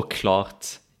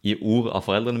forklart i ord av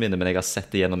foreldrene mine, men jeg har sett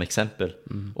det gjennom eksempel.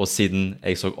 Og siden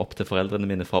jeg så opp til foreldrene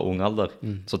mine fra ung alder,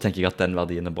 så tenker jeg at den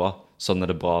verdien er bra. Sånn er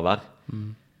det bra å være.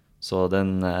 Så det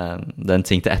er en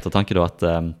ting til ettertanke da, at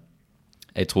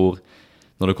jeg tror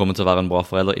når det kommer til å være en bra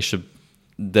forelder, ikke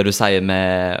det du sier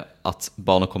med at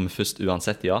barna kommer først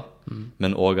uansett, ja,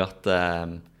 men også at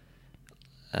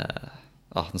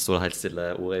nå står det helt stille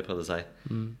ordet jeg prøvde å si,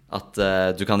 at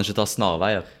du kan ikke ta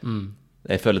snarveier.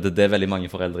 Jeg føler det veldig mange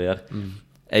foreldre gjør.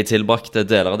 Jeg tilbrakte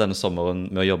deler av denne sommeren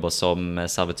med å jobbe som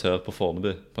servitør på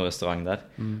Fornebu, på en restaurant der.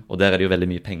 Og der er det jo veldig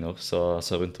mye penger, så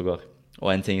rundt og går.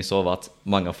 Og en ting jeg så var at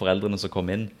mange av foreldrene som kom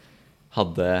inn,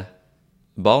 hadde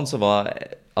barn som var,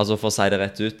 altså for å si det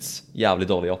rett ut, jævlig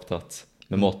dårlig opptatt.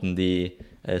 Med måten de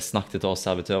snakket til oss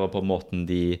servitører på, måten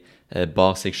de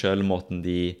bar seg selv, måten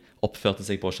de oppførte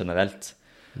seg på generelt.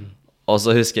 Og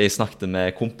så husker jeg snakket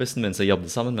med kompisen min som jeg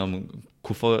jobbet sammen med om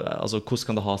hvordan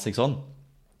kan det ha seg sånn?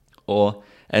 Og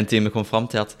en ting vi kom frem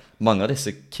til at mange av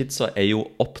disse kidsa er jo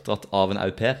oppdratt av en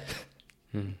au pair.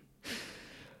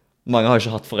 Mange har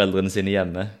ikke hatt foreldrene sine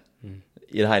hjemme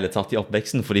i det hele tatt i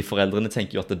oppveksten, fordi foreldrene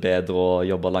tenker jo at det er bedre å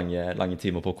jobbe lange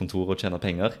timer på kontoret og tjene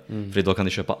penger, fordi da kan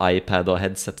de kjøpe iPad og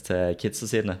headset til kidsa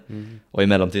sine. Og i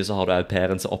mellomtid så har du au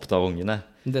pairen som oppdrar ungene.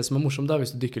 Det som er morsomt da,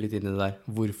 hvis du dykker litt inn i det der,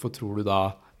 hvorfor tror du da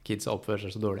kidsa oppfører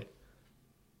seg så dårlig?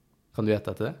 Kan du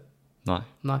gjette etter det? Nei.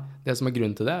 Det som er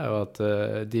grunnen til det er jo at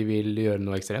de vil gjøre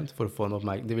noe ekstremt for å få en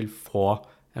oppmerksomhet. De vil få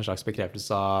en slags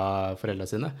bekreftelse av foreldrene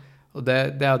sine. Og det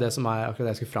er jo det som er akkurat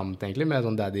det jeg skulle frem til egentlig, med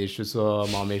sånn daddy issues og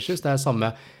mommy issues. Det er samme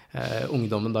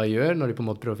ungdommen da gjør når de på en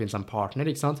måte prøver å finne seg en partner,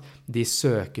 ikke sant? De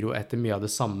søker jo etter mye av det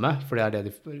samme, for det er det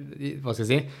de hva skal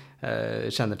jeg si,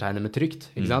 kjennetegner med trygt,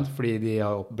 ikke sant? Fordi de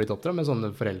har blitt oppdratt med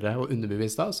sånne foreldre, og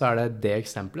underbevisst da, så er det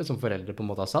eksempelet som foreldre på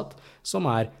en måte har satt, som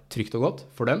er trygt og godt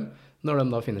for dem, når de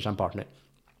da finner seg en partner.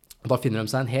 Og da finner de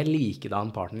seg en helt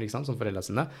likedan partner, ikke sant, som foreldrene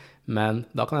sine, men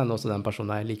da kan hende også den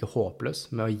personen er like håpløs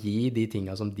med å gi de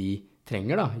tingene som de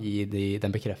trenger da, gi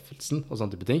den bekreftelsen og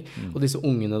sånne type ting. Og disse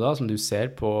ungene da, som du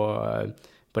ser på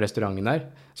restauranten der,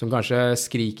 som kanskje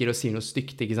skriker og sier noe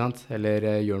stygt, ikke sant, eller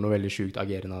gjør noe veldig sykt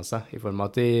agerende av seg, i form av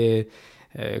at de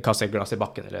kaster et glass i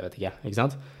bakken, eller vet ikke,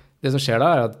 sant? Det som skjer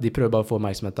da er at de prøver bare å få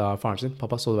oppmerksomhet av faren sin.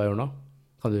 Pappa, så du hva jeg gjør nå?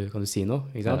 Kan du si noe,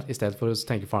 ikke sant? I stedet for å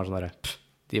tenke faren sånn der,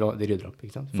 de rydder opp,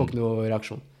 ikke sant? Får ikke noe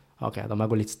reaksjon. Ok, da må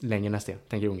jeg gå litt lenger neste gang,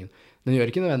 tenker ungen. Den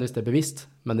gjør ikke nødvendigvis det bevisst,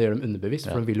 men det gjør dem underbevisst,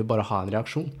 for de vil jo bare ha en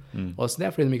reaksjon. Og så det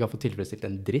er fordi de ikke har fått tilfredsstilt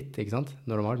en dritt, ikke sant?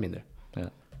 Når de har vært mindre. Det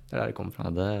er der det kommer fra.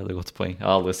 Ja, det er et godt poeng. Jeg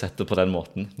har aldri sett det på den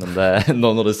måten, men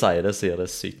når du sier det, så gir det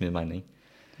sykt mye mening.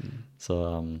 Så,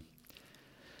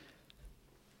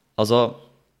 altså,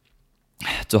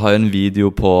 du har jo en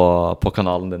video på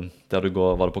kanalen din, der du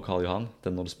går, var det på Karl Johan,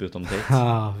 den når du spurte om date?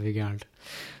 Ja, vi gærent.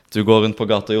 Du går rundt på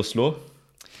gata i Oslo,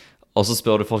 og så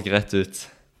spør du folk rett ut,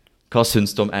 hva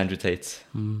syns du om Andrew Tate?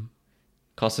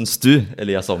 Hva syns du,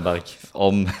 Elias Omberg,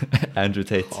 om Andrew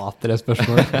Tate? Hater det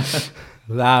spørsmålet.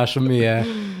 Det er så mye,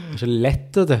 det er så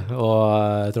lett å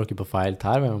tråkke på feil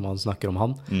her når man snakker om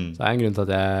han. Så det er en grunn til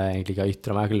at jeg egentlig ikke har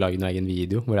ytret meg. Jeg har ikke laget noen egen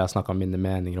video hvor jeg har snakket om mine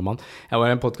meninger om han. Jeg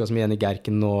var i en podcast med Jenny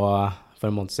Gerken nå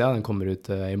for en måned siden. Den kommer ut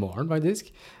i morgen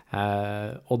faktisk.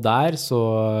 Og der så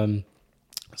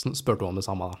spurte hun om det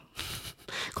samme da.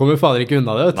 kommer fader ikke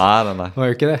unna det, vet du. Nei. Det var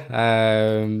jo ikke det.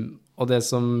 Og det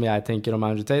som jeg tenker om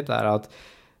Andrew Tate er at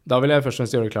da vil jeg først og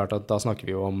fremst gjøre det klart at da snakker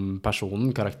vi jo om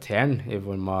personen, karakteren, i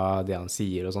form av det han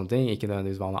sier og sånne ting, ikke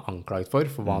nødvendigvis hva han er anklaget for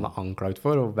hva han er anklaget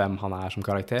for, og hvem han er som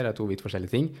karakter, er to vidt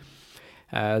forskjellige ting.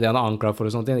 Det han er anklaget for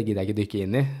og sånne ting, det gidder jeg ikke dykke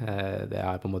inn i. Det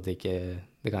er på en måte ikke,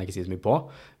 det kan jeg ikke si så mye på,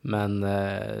 men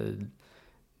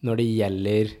når det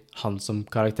gjelder han som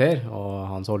karakter, og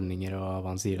hans holdninger og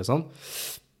hva han sier og sånn,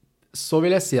 så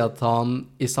vil jeg si at han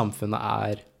i samfunnet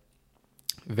er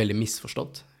veldig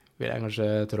misforstått, vil jeg kanskje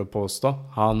tørre å påstå.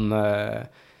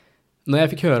 Når jeg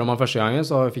fikk høre om han første gangen,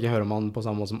 så fikk jeg høre om han på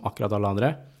samme måte som akkurat alle andre.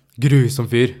 Grusom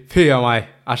fyr, fy av meg,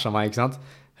 æsj av meg, ikke sant?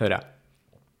 Hører jeg.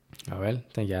 Ja vel,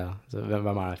 tenker jeg da. Så hvem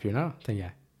er den fyren her da, tenker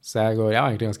jeg. Så jeg var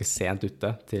egentlig ganske sent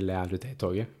ute til Andrew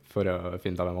Tate-toget for å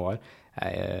finne ut av hvem han var.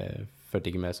 Jeg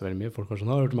følte ikke med så veldig mye. Folk var sånn,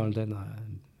 har du hørt om Andrew Tate?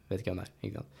 Nei, vet ikke hvem det er,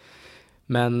 ikke sant?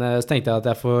 Men så tenkte jeg at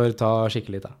jeg får ta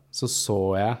skikkelig litt da. Så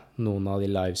jeg noen av de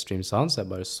livestreams hans, jeg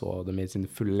bare så dem i sine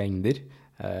fulle lengder.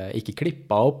 Ikke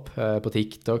klippet opp på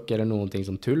TikTok eller noen ting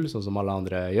som tull, sånn som alle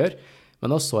andre gjør.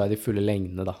 Men da så jeg de fulle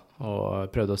lengdene da,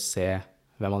 og prøvde å se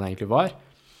hvem han egentlig var.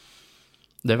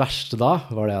 Det verste da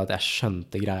var det at jeg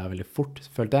skjønte greia veldig fort,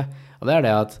 følte jeg. Og det er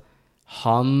det at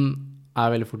han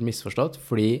er veldig fort misforstått,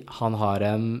 fordi han har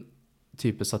en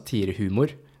type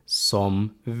satirehumor som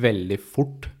veldig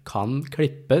fort kan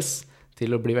klippes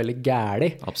til å bli veldig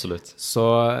gærlig. Absolutt. Så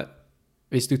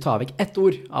hvis du tar vekk ett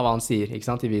ord av hva han sier, ikke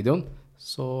sant, i videoen,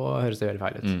 så høres det veldig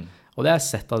feil ut. Og det har jeg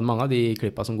sett at mange av de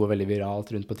klippene som går veldig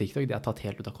viralt rundt på TikTok, de er tatt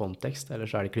helt ut av kontekst, eller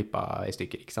så er de klippet i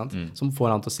stykker, ikke sant, som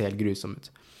får han til å se helt grusom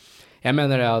ut. Jeg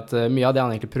mener det at mye av det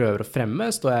han egentlig prøver å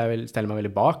fremme, steller meg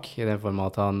veldig bak, i den form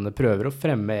at han prøver å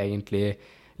fremme egentlig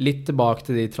litt tilbake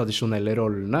til de tradisjonelle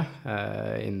rollene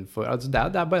innenfor, altså det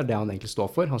er bare det han egentlig står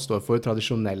for. Han står for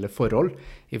tradisjonelle forhold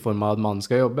i form av at mannen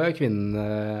skal jobbe,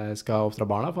 kvinnen skal oppdra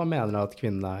barna, for han mener at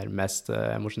kvinnen er mest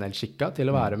emosjonelt skikket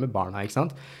til å være med barna, ikke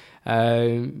sant?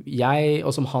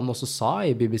 Og som han også sa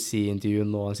i BBC-intervjuet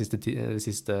nå, det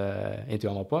siste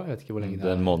intervjuet han var på, jeg vet ikke hvor lenge det er.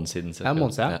 Det er en måned siden. Ja, en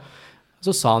måned siden. Ja.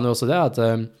 Så sa han jo også det at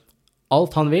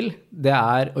alt han vil, det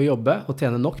er å jobbe og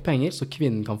tjene nok penger så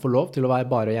kvinnen kan få lov til å være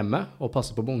bare hjemme og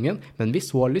passe på ungen. Men hvis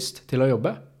hun har lyst til å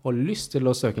jobbe og lyst til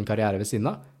å søke en karriere ved siden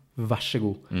av, vær så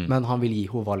god. Men han vil gi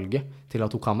henne valget til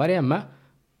at hun kan være hjemme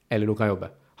eller hun kan jobbe.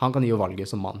 Han kan gi henne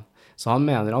valget som mann. Så han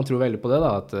tror veldig på det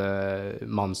da, at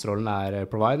mannsrollen er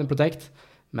provide and protect,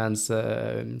 mens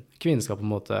kvinnen skal på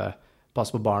en måte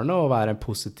passe på barnet og være en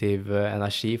positiv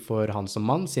energi for han som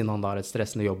mann, siden han da har et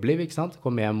stressende jobbliv, ikke sant?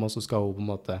 Kom hjem og så skal hun på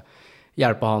en måte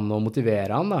hjelpe han og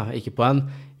motivere han da, ikke på en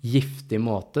giftig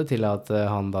måte til at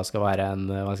han da skal være en,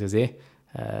 hva skal jeg si,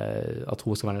 at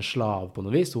hun skal være en slave på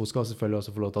noe vis. Hun skal selvfølgelig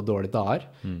også få lov til å ha dårlige dager,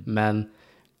 men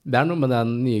det er noe med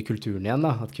den nye kulturen igjen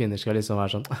da, at kvinner skal liksom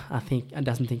være sånn, I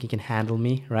doesn't think he can handle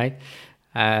me, right?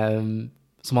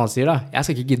 Som han sier da, jeg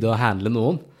skal ikke gidde å handle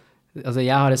noen. Altså,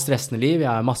 jeg har et stressende liv, jeg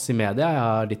er masse i media, jeg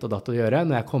har ditt og datt å gjøre.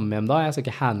 Når jeg kommer hjem da, jeg skal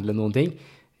ikke handle noen ting.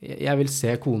 Jeg vil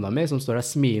se kona mi som står der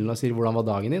smilende og sier hvordan var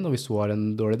dagen din, og hvis hun har en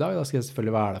dårlig dag, da skal jeg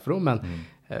selvfølgelig være der for henne, men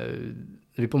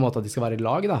det blir på en måte at de skal være i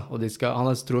lag da, og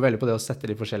han tror veldig på det å sette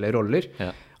de forskjellige roller,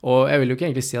 og jeg vil jo ikke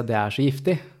egentlig si at det er så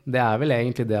giftig. Det er vel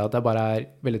egentlig det at det bare er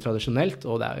veldig tradisjonelt,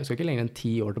 og jeg skal ikke lenger enn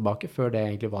 10 år tilbake før det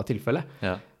egentlig var tilfellet.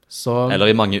 Ja. Så, eller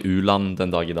i mange u-land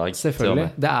den dag i dag.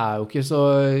 Selvfølgelig. Det er jo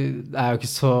ikke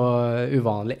så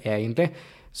uvanlig egentlig.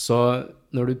 Så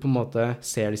når du på en måte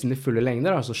ser det sine fulle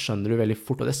lengder, så skjønner du veldig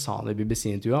fort, og det sa han i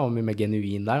BBC-intervjuet, og mye mer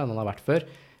genuin der enn han har vært før.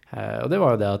 Og det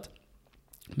var jo det at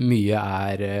mye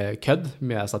er kødd,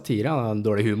 mye er satire, han har en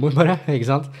dårlig humor bare, ikke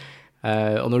sant?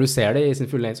 Og når du ser det i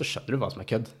sin fulle lengde, så skjønner du hva som er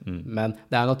kødd. Men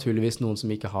det er naturligvis noen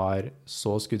som ikke har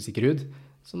så skuddsikker hud,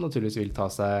 som naturligvis vil ta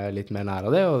seg litt mer nær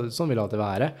av det, og sånn vil det alltid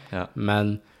være. Ja.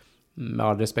 Men med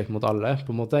all respekt mot alle,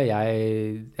 på en måte,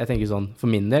 jeg tenker sånn, for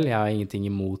min del, jeg har ingenting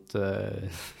imot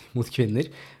mot kvinner,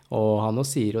 og han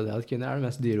også sier jo det at kvinner er det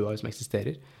mest dyrevarer som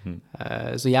eksisterer.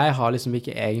 Så jeg har liksom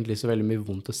ikke egentlig så veldig mye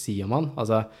vondt å si om han.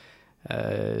 Altså,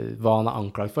 hva han er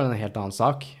anklagt for er en helt annen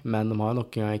sak, men de har jo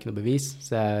nok en gang ikke noe bevis,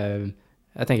 så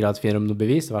jeg tenker at finner de noe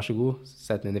bevis, vær så god,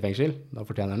 sett den inn i fengsel, da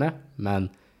fortjener han det,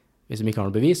 men hvis de ikke har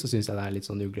noe bevis, så synes jeg det er litt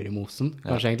sånn ugler i mosen,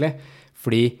 kanskje egentlig.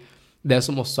 Fordi det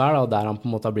som også er da, der han på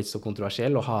en måte har blitt så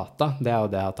kontroversiell og hatet, det er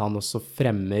jo det at han også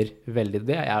fremmer veldig,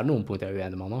 det er noen punkter jeg er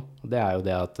uenig med han også, og det er jo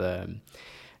det at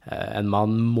en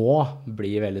mann må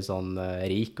bli veldig sånn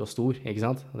rik og stor, ikke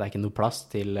sant? Det er ikke noe plass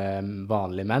til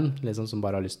vanlige menn, liksom, som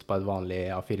bare har lyst på et vanlig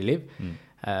A4-liv.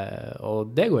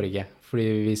 Og det går ikke, fordi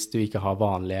hvis du ikke har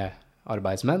vanlige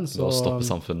arbeidsmenn, så stopper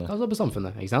samfunnet. Ja, stopper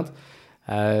samfunnet, ikke sant?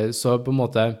 Så på en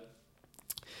måte,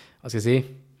 hva skal jeg si,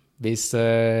 hvis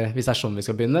det sånn vi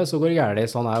skal begynne, så går det gærlig.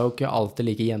 Så han jo ikke alltid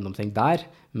like gjennomtenkt der,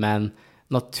 men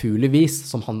naturligvis,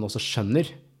 som han også skjønner,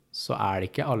 så det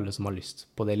ikke alle som har lyst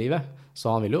på det livet. Så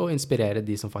han vil jo inspirere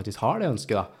de som faktisk har det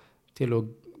ønsket da, til å,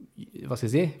 hva skal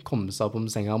jeg si, komme seg opp om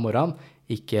senga om morgenen,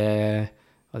 ikke,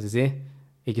 hva skal jeg si,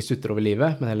 ikke sutter over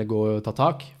livet, men heller gå og ta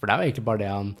tak. For det jo egentlig bare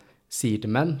det han sier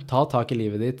til menn. Ta tak i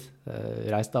livet ditt,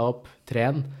 reis deg opp,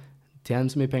 tren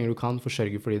så mye penger du kan,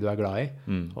 forsørge fordi du glad i,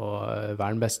 og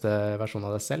vær den beste versjonen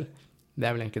av deg selv. Det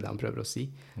vel egentlig det han prøver å si.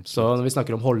 Så når vi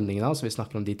snakker om holdningene, så vi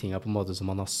snakker om de tingene på en måte som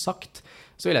han har sagt,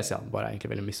 så vil jeg si at han bare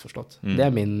egentlig veldig misforstått.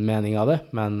 Det min mening av det,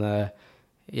 men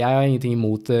jeg har ingenting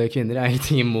imot kvinner, jeg har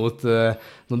ingenting imot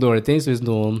noen dårlige ting, så hvis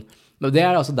noen... Og det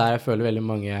altså der jeg føler veldig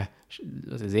mange,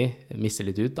 hva skal jeg si, misser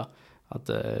litt ut da. At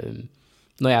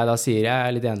når jeg da sier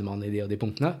jeg litt enig med han i de og de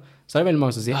punktene, så det veldig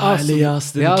mange som sier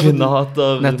Elias, din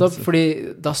kvinnehater. Nettopp,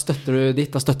 fordi da støtter du ditt,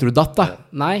 da støtter du datt da.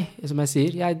 Nei, som jeg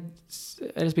sier, jeg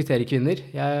respekterer kvinner.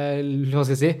 Hva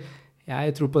skal jeg si?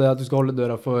 Jeg tror på det at du skal holde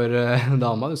døra for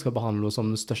dama, du skal behandle henne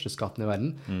som den største skatten i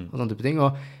verden, og sånne type ting.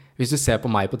 Og hvis du ser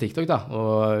på meg på TikTok da,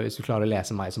 og hvis du klarer å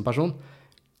lese meg som person,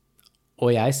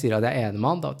 og jeg sier at jeg enig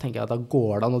med han, da tenker jeg at da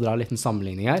går det an å dra en liten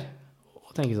sammenligning her,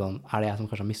 og tenke sånn, det jeg som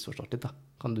kanskje har misforstått litt da?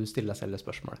 Kan du stille deg selv det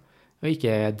spørsmålet? Og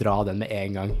ikke dra den med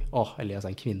en gang. Elias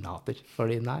en kvinnehater.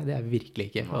 Fordi nei, det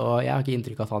virkelig ikke. Og jeg har ikke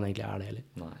inntrykk av at han egentlig det heller.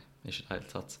 Nei, ikke helt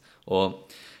tatt. Og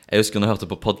jeg husker når jeg hørte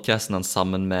på podcasten han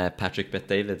sammen med Patrick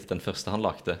Bet-David, den første han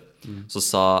lagde, så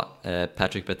sa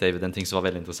Patrick Bet-David en ting som var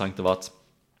veldig interessant. Det var at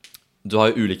du har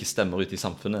jo ulike stemmer ute i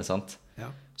samfunnet, sant? Ja.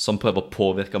 Som prøver å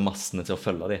påvirke massene til å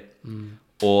følge dem.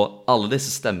 Og alle disse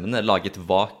stemmene lager et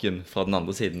vakuum fra den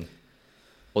andre siden.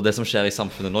 Og det som skjer i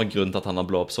samfunnet nå, grunnen til at han har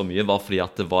blått opp så mye, var fordi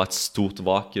at det var et stort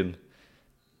vakuum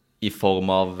i form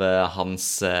av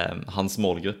hans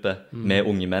målgruppe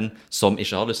med unge menn som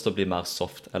ikke har lyst til å bli mer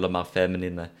soft eller mer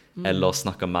feminine, eller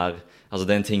snakke mer, altså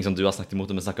det en ting som du har snakket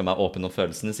imot, men snakke mer åpen om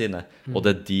følelsene sine, og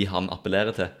det de han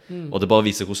appellerer til. Og det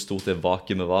bare viser hvor stort det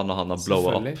vakuumet var når han har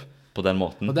blått opp på den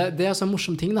måten. Og det altså en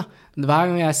morsom ting da. Hver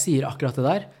gang jeg sier akkurat det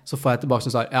der, så får jeg tilbake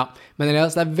som svar, ja, men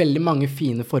Elias, det veldig mange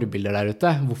fine forbilder der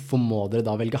ute. Hvorfor må dere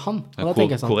da velge han? Og da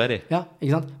tenker jeg sånn, hvor de? Ja,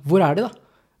 ikke sant? Hvor de da?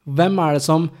 Hvem det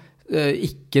som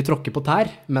ikke tråkker på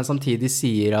tær, men samtidig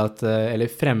sier at,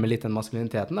 eller fremmer litt den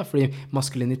maskuliniteten da, fordi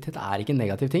maskulinitet ikke en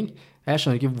negativ ting. Jeg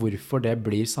skjønner ikke hvorfor det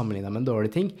blir sammenlignet med en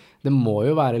dårlig ting. Det må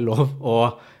jo være lov å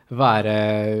være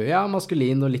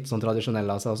maskulin og litt sånn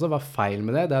tradisjonell av seg også. Hva feil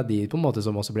med det? Det de på en måte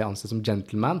som også blir ansett som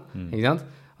gentleman, ikke sant?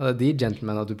 Og det de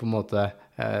gentlemen at du på en måte,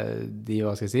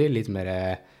 hva skal jeg si, litt mer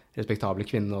respektable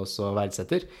kvinner også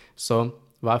verdsetter. Så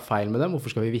hva feil med dem?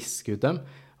 Hvorfor skal vi viske ut dem?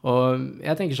 Og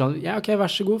jeg tenker sånn, ja ok, vær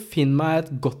så god, finn meg et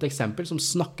godt eksempel som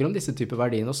snakker om disse typer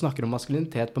verdiene, og snakker om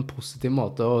maskulinitet på en positiv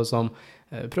måte, og som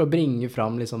prøver å bringe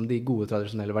fram liksom, de gode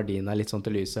tradisjonelle verdiene litt sånn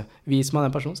til lyset. Vis meg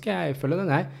den personen, skal jeg følge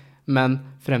den, Men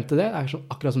frem til det, det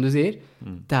akkurat som du sier,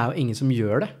 det jo ingen som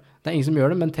gjør det. Det ingen som gjør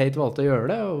det, men Tate valgte å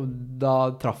gjøre det, og da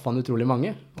traff han utrolig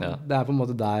mange. Det på en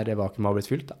måte der vakuumet har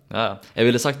blitt fylt. Da. Ja.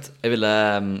 Jeg ville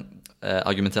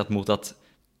argumentert mot at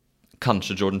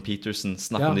kanskje Jordan Peterson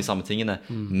snakker om de samme tingene,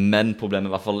 men problemet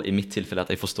i hvert fall i mitt tilfelle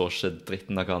at jeg forstår ikke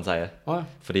dritten av hva han sier.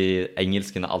 Fordi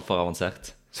engelsken alt for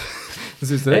avansert.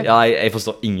 Synes du det? Ja, jeg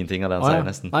forstår ingenting av det han sier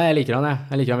nesten. Nei, jeg liker han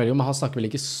veldig godt, men han snakker vel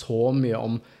ikke så mye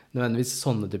om nødvendigvis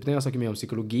sånne type ting. Han snakker mye om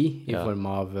psykologi i form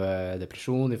av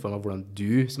depresjon, i form av hvordan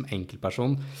du som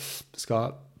enkeltperson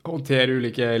skal håndtere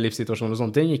ulike livssituasjoner og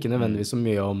sånne ting. Ikke nødvendigvis så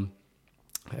mye om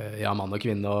mann og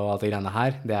kvinne og alt det greiene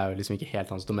her. Det jo liksom ikke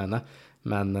helt hans domene.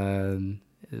 Men,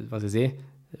 hva skal jeg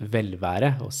si,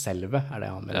 velvære og selve det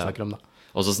han mer snakker om da.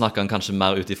 Og så snakker han kanskje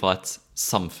mer utifra et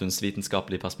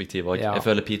samfunnsvitenskapelig perspektiv også. Jeg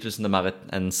føler Peterson mer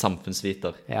en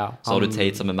samfunnsviter. Så har du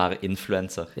Tate som mer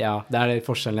influencer. Ja, det litt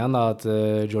forskjellen igjen da, at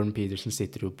Jordan Peterson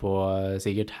sitter jo på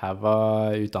sikkert hava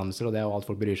utdannelser, og det jo alt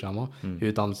folk bryr seg om også,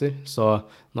 utdannelser. Så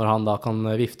når han da kan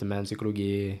vifte med en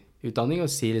psykologiutdanning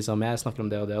og si liksom, jeg snakker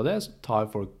om det og det og det, så tar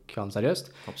folk han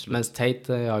seriøst. Absolutt. Mens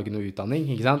Tate har ikke noe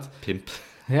utdanning, ikke sant? Pimp.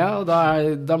 Ja, og da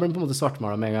blir det på en måte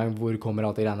svartmalet med en gang, hvor kommer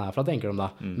alt det greiene herfra, tenker de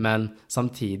da. Men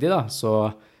samtidig da,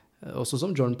 så også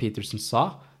som Jordan Peterson sa,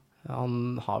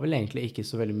 han har vel egentlig ikke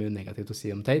så veldig mye negativt å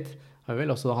si om Tate.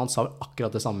 Han sa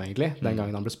akkurat det samme egentlig, den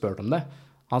gangen han ble spurt om det.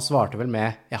 Han svarte vel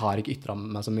med, jeg har ikke ytret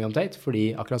meg så mye om Tate, fordi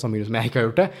akkurat samme grunn som jeg ikke har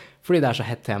gjort det, fordi det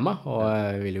så hett tema, og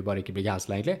jeg vil jo bare ikke bli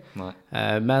cancelled egentlig.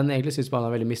 Men egentlig synes jeg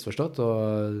han veldig misforstått,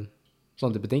 og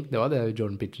sånne type ting. Det var det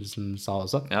Jordan Peterson sa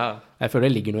også. Jeg føler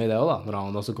det ligger noe i det også da, når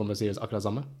han også kommer og sier akkurat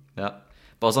samme. Ja,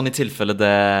 bare sånn i tilfelle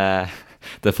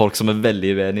det folk som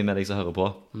veldig uenige med deg som hører på.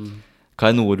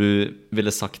 Hva noe du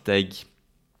ville sagt deg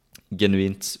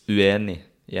genuint uenig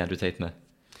i en du Tate med?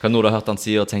 Kan noe du har hørt han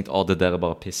si og tenkt, det der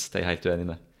bare piss, det jeg helt uenig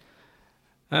med?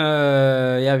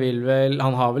 Jeg vil vel,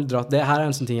 han har vel dratt, det her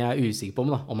en sånn ting jeg usikker på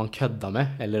da, om han kødda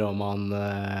med, eller om han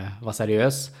var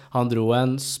seriøs. Han dro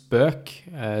en spøk,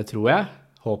 tror jeg,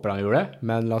 håper han gjorde det,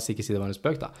 men la oss ikke si det var en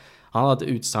spøk da. Han hadde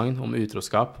et utsagn om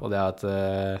utroskap, og det at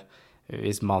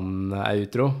hvis mannen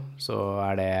utro, så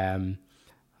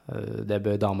det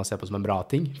bør dama se på som en bra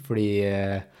ting, fordi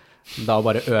da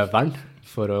bare øver han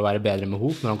for å være bedre med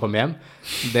henne når han kommer hjem.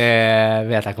 Det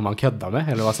vet jeg ikke om han kødda med,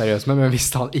 eller var seriøs med, men hvis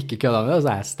han ikke kødda med det,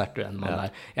 så jeg sterkt uenig med han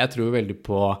der. Jeg tror veldig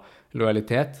på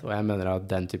lojalitet, og jeg mener at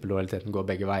den type lojaliteten går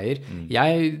begge veier.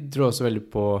 Jeg tror også veldig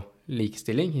på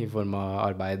likestilling i form av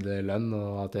arbeid, lønn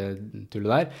og alt det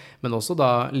tullet der, men også da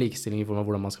likestilling i form av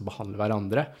hvordan man skal behandle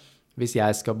hverandre. Hvis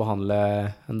jeg skal behandle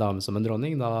en dame som en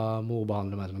dronning, da må hun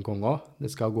behandle meg som en konge også.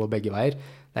 Det skal gå begge veier.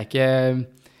 Det ikke,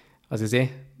 hva skal jeg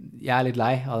si, jeg litt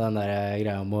lei av den der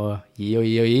greia om å gi og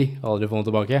aldri få noe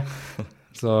tilbake.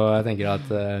 Så jeg tenker at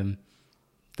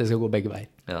det skal gå begge veier.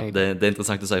 Ja, det er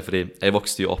interessant å si, fordi jeg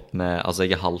vokste jo opp med, altså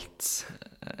jeg er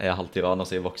halvt iraner,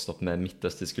 så jeg vokste opp med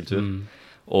midtøstisk kultur.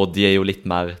 Og de er jo litt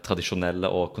mer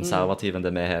tradisjonelle og konservative enn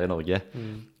det vi er her i Norge.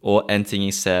 Og en ting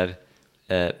jeg ser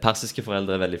persiske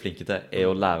foreldre er veldig flinke til, er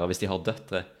å lære, hvis de har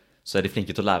døtre, så er de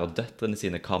flinke til å lære døtrene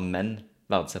sine hva menn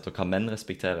verdsetter og hva menn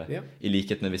respekterer. I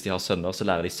likhet med hvis de har sønner, så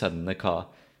lærer de sønnene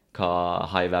hva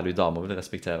high value damer vil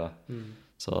respektere.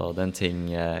 Så det er en ting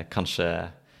kanskje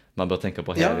man bør tenke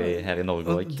på her i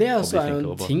Norge også. Det er også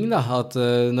en ting da, at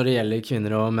når det gjelder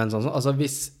kvinner og menn sånn, altså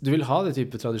hvis du vil ha det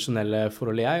type tradisjonelle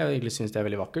forholdet, jeg egentlig synes det er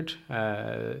veldig vakkert,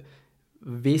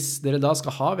 hvis dere da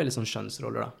skal ha veldig sånn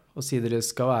skjønnsroller da, og si dere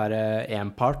skal være en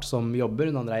part som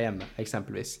jobber, den andre er hjemme,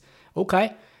 eksempelvis. Ok,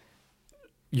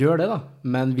 gjør det da,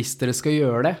 men hvis dere skal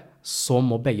gjøre det, så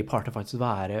må begge parter faktisk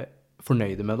være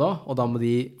fornøyde med det, og da må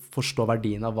de forstå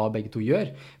verdien av hva begge to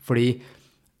gjør, fordi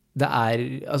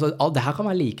altså, det her kan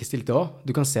være likestilt også.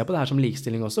 Du kan se på det her som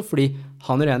likestilling også, fordi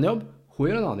han gjør en jobb, hun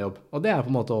gjør en annen jobb, og det er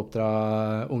på en måte å oppdra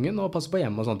ungen og passe på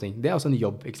hjemme og sånne ting. Det er også en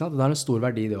jobb, ikke sant? Det har en stor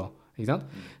verdi det også, ikke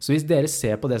sant? Så hvis dere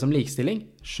ser på det som likestilling,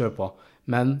 kjør på.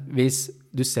 Men hvis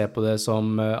du ser på det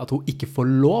som at hun ikke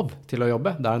får lov til å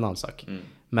jobbe, det er en annen sak.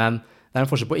 Men det er en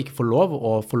forskjell på å ikke få lov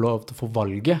og få lov til å få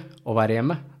valget å være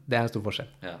hjemme. Det er en stor forskjell.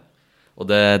 Ja. Og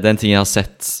det er en ting jeg har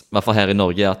sett, i hvert fall her i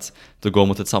Norge, at det går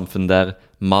mot et samfunn der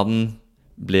mannen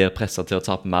blir presset til å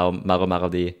ta på mer og mer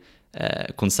av de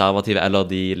konservative eller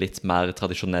de litt mer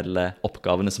tradisjonelle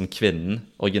oppgavene som kvinnen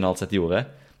originalt sett gjorde,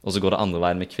 og så går det andre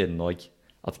veien med kvinnen også,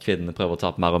 at kvinnene prøver å ta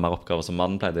på mer og mer oppgaver som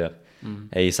mannen pleide å gjøre.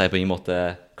 Jeg sier på ingen måte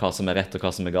hva som er rett og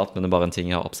hva som er galt, men det er bare en ting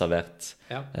jeg har observert,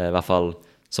 i hvert fall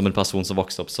som en person som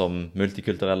vokser opp som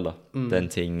multikulturell da. Det er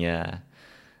en ting...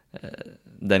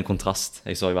 det er en kontrast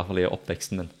jeg så i hvert fall i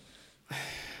oppveksten min.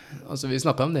 Altså vi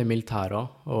snakket om det i militæret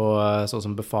også, og sånn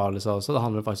som befalet seg også, det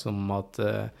handler faktisk om at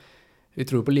vi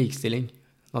tror på likestilling,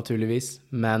 naturligvis,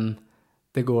 men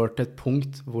det går til et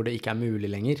punkt hvor det ikke er mulig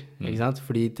lenger, ikke sant?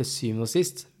 Fordi til syvende og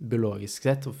sist, biologisk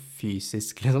sett og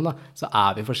fysisk liksom da, så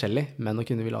er vi forskjellige, menn og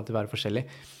kvinner vil alltid være forskjellige,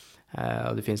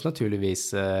 og det finnes naturligvis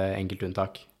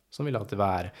enkeltunntak, som vil alltid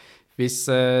være. Hvis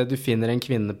du finner en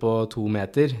kvinne på 2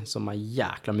 meter som er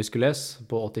jækla muskuløs,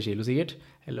 på 80 kilo sikkert,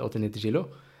 eller 80-90 kilo,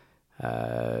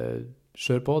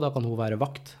 kjør på, da kan hun være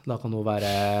vakt, da kan hun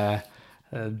være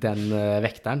den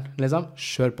vekteren, liksom.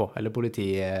 Kjør på, eller politi,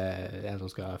 en som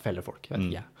skal felle folk, vet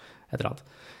ikke, et eller annet.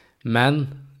 Men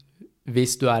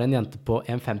hvis du er en jente på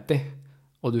 1,50,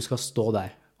 og du skal stå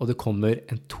der, og det kommer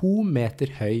en 2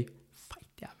 meter høy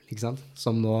feit jævel, ikke sant?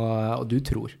 Som nå, og du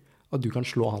tror, og du kan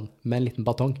slå han med en liten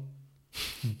batong.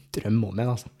 Drøm om en,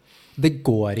 altså. Det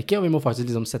går ikke, og vi må faktisk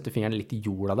liksom sette fingeren litt i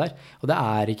jorda der. Og det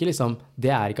er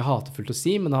ikke hatefullt å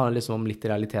si, men det handler liksom om litt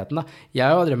i realiteten da. Jeg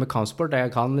har drevet med kampsport,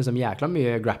 jeg kan liksom jækla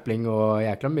mye grappling og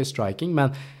jækla mye striking,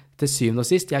 men til syvende og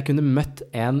sist, jeg kunne møtt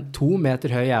en 2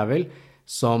 meter høy jævel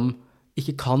som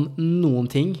ikke kan noen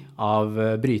ting av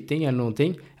bryting eller noen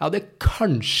ting. Jeg hadde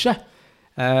kanskje,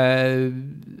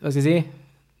 hva skal jeg si,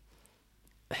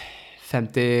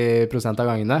 50% av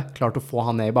gangene klart å få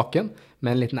han ned i bakken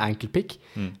med en liten ankle pick,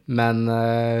 men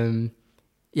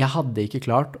jeg hadde ikke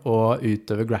klart å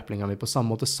utøve grapplingen min på samme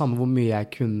måte, samme hvor mye jeg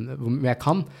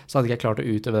kan, så hadde ikke jeg klart å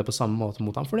utøve det på samme måte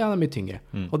mot han, fordi han er mye tyngre.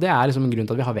 Og det er liksom en grunn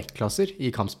til at vi har vektklasser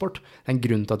i kampsport. Det er en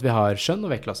grunn til at vi har skjønn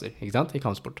og vektklasser, ikke sant? I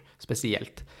kampsport,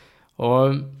 spesielt.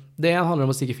 Og det handler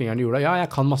om å stikke fingeren i jorda. Ja,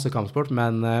 jeg kan masse kampsport,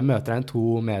 men møter jeg en 2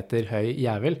 meter høy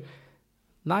jævel,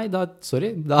 nei,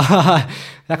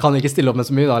 jeg kan ikke stille opp med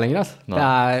så mye da lenger, altså.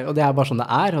 Og det er bare sånn det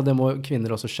er, og det må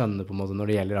kvinner også skjønne på en måte når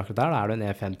det gjelder akkurat der. Da er du en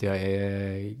E50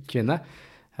 høy kvinne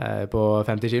på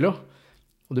 50 kilo,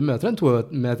 og du møter en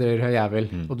 2 meter høy jævel,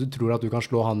 og du tror at du kan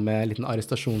slå han med en liten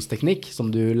arrestasjonsteknikk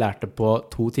som du lærte på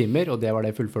 2 timer, og det var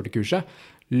det fullførte kurset.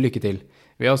 Lykke til.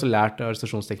 Vi har også lært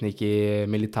arrestasjonsteknikk i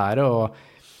militæret, og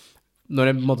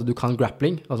når du kan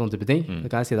grappling og sånne type ting,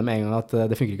 da kan jeg si dem en gang at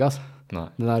det funker ikke, altså. Nei.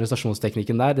 Den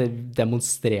arrestasjonsteknikken der, det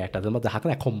demonstrerte jeg til dem at det her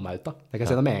kan jeg komme meg ut av. Det kan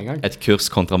jeg si dem en gang. Et kurs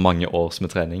kontra mange års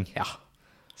med trening. Ja.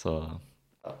 Så...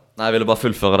 Nei, jeg ville bare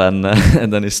fullføre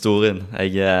den historien.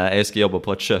 Jeg skal jobbe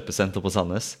på et kjøpesenter på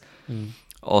Sandnes.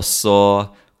 Og så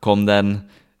kom den...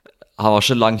 Han var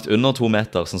ikke langt under 2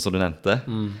 meter, sånn som du nevnte.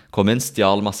 Kom inn,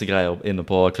 stjal masse greier inne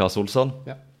på Claes Olsson.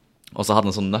 Ja. Og så hadde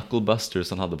han en sånn knucklebuster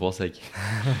som han hadde på seg.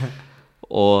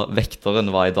 Og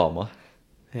vekteren var en dame.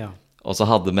 Ja. Og så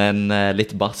hadde vi en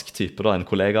litt barsk type da, en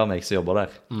kollega av meg som jobber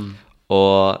der.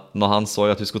 Og når han så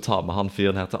at hun skulle ta med han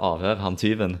fyren her til avhør, han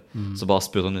tyven, så bare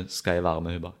spurte hun, skal jeg være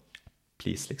med? Hun bare,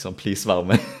 please, liksom, please være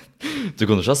med. Du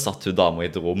kunne ikke ha satt hun dama i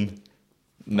et rom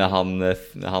med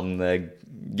han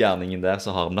gærningen der,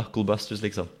 så har han knucklebusters,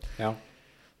 liksom. Ja.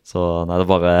 Så nei, det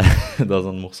var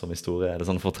sånn morsom historie, det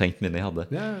er sånn fortrengt minne jeg hadde.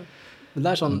 Ja, men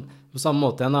det er sånn, på samme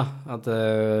måte igjen da, at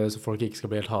så folk ikke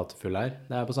skal bli helt hatefulle her.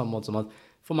 Det er på samme måte som at,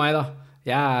 for meg da,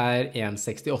 jeg er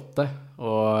 1,68,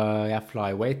 og jeg er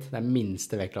flyweight. Det er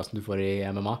minste vektklassen du får i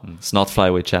MMA. Snart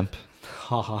flyweight champ.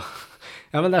 Haha.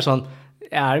 Ja, men det er sånn,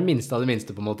 jeg er det minste av det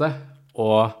minste på en måte,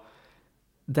 og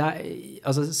det er,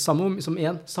 altså, samme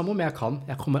om jeg kan,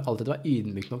 jeg kommer alltid til å være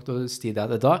ydmyk nok til å si det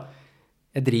at vet du,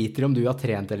 jeg driter i om du har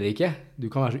trent eller ikke, du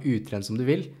kan være så utrent som du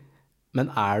vil, men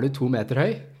er du 2 meter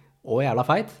høy, og jævla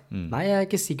feit, nei, jeg er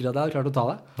ikke sikker at jeg hadde klart å ta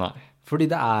det. Nei. Fordi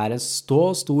det er en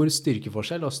stor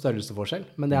styrkeforskjell og størrelseforskjell,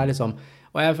 men det er liksom,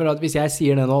 og jeg føler at hvis jeg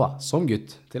sier det nå da, som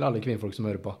gutt, til alle kvinnfolk som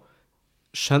hører på,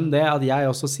 skjønn det at jeg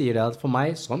også sier det at for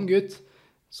meg, som gutt,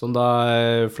 som da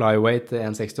flyweight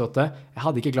 1,68, jeg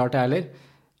hadde ikke klart det heller,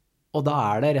 og da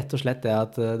er det rett og slett det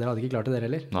at dere hadde ikke klart det dere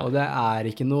heller, nei. Og det er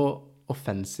ikke noe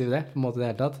offensiv det, på en måte det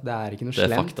hele tatt, det er ikke noe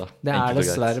slemt, fakta. Det er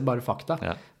dessverre bare fakta,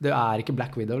 ja. Det er ikke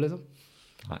Black Widow liksom.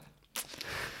 Nei.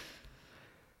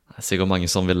 Det er sikkert mange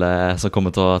som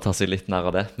kommer til å ta seg litt nær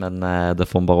av det, men det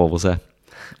får man bare overse.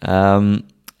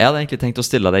 Jeg hadde egentlig tenkt å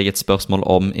stille deg et spørsmål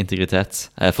om integritet.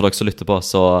 For dere som lytter på,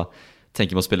 så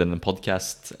tenker vi å spille inn en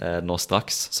podcast nå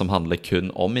straks, som handler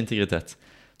kun om integritet.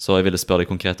 Så jeg ville spørre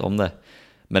deg konkret om det.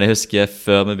 Men jeg husker,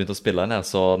 før vi begynte å spille inn her,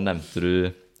 så nevnte du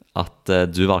at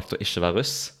du valgte å ikke være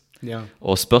russ. Ja.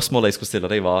 Og spørsmålet jeg skulle stille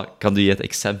deg var, kan du gi et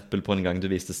eksempel på en gang du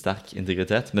viste sterk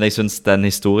integritet? Men jeg synes den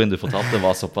historien du fortalte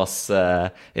var såpass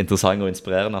interessant og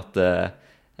inspirerende at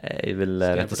jeg vil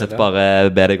rett og slett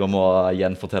bare be deg om å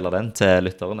gjenfortelle den til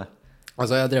lytterne.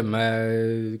 Altså jeg drev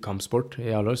med kampsport i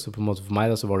alle år, så på en måte for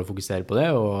meg da, så var det å fokusere på det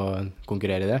og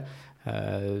konkurrere i det.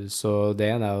 Så det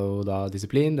er jo da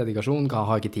disiplin, dedikasjon,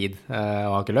 har ikke tid,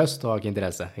 og har ikke lyst, og har ikke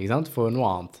interesse, ikke sant? For noe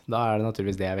annet. Da er det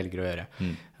naturligvis det jeg velger å gjøre.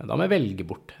 Da må jeg velge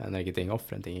bort en rekke ting,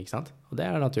 offre en ting, ikke sant? Og det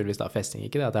er naturligvis da festing,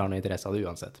 ikke det at jeg har noe interesse av det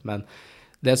uansett. Men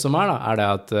det som er da, er det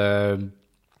at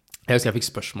jeg husker jeg fikk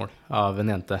spørsmål av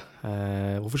en jente.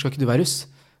 Hvorfor skal ikke du være russ?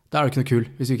 Da er du ikke noe kul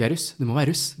hvis du ikke er russ. Du må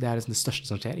være russ. Det er liksom det største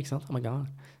som skjer, ikke sant? Oh my god,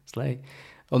 slay.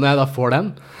 Og når jeg da får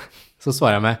den, så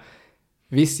svarer jeg med,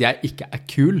 hvis jeg ikke er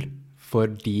kul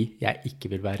fordi jeg ikke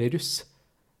vil være russ,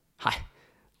 hei,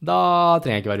 da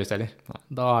trenger jeg ikke være russ heller.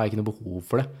 Da har jeg ikke noe behov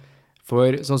for det.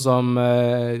 For sånn som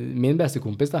min beste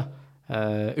kompis da,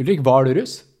 Ulrik, var du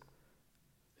russ?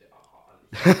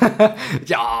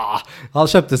 Ja,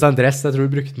 han kjøpte seg en dress, jeg tror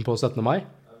du brukte den på 17. mai.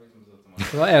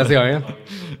 Det var eneste gangen.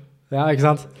 Ja, ikke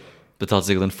sant?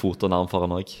 Betalte sikkert en fot og navn for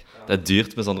han også. Det er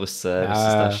dyrt med sånn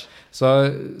russestæsj.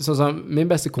 Så min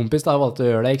beste kompis da valgte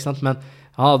å gjøre det, ikke sant? Men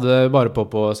han hadde bare på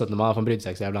 17. mai, for han brydde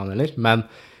seg ikke så jævlig han heller. Men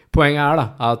poenget er da,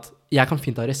 at jeg kan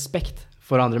fint ha respekt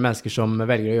for andre mennesker som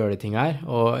velger å gjøre de ting her,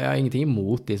 og jeg har ingenting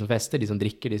imot de som fester, de som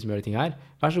drikker, de som gjør de ting her.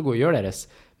 Vær så god, gjør deres.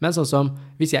 Men sånn som,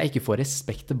 hvis jeg ikke får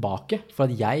respekt tilbake, for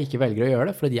at jeg ikke velger å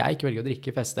gjøre det, for at jeg ikke velger å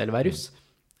drikke, feste eller være russ,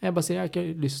 jeg bare sier, jeg har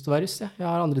ikke lyst til å være russ, jeg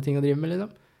har andre ting å drive med,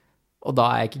 liksom. Og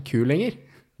da er jeg ikke kul lenger.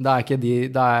 Da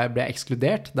blir jeg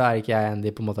ekskludert. Da er ikke jeg en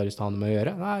de på en måte har lyst til å ha noe med å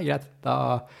gjøre. Nei, greit.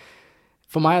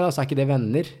 For meg da, så er ikke det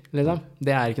venner, liksom.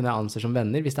 Det er ikke noe jeg anser som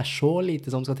venner, hvis det er så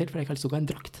lite som skal til, for jeg ikke har lyst til å gå i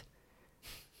en drakt.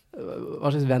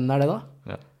 Hva slags venn er det da?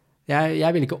 Ja.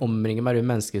 Jeg vil ikke omringe meg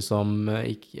rundt mennesker som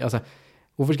ikke, altså,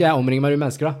 hvorfor skal jeg omringe meg rundt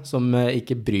mennesker da, som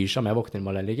ikke bryr seg om jeg våkner i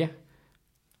morgen eller ikke?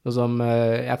 Og som,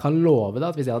 jeg kan love deg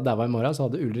at hvis jeg hadde daget i morgen, så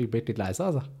hadde Ulrik blitt litt lei seg,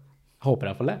 altså. Jeg håper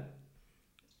i hvert fall det.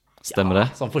 Stemmer det?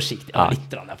 Sånn forsiktig,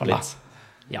 litt i hvert fall litt.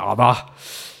 Ja da.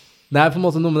 Det er på en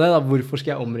måte noe med det da, hvorfor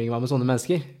skal jeg omringe meg med sånne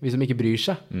mennesker, hvis de ikke bryr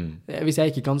seg? Hvis jeg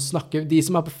ikke kan snakke, de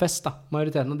som er på fest da,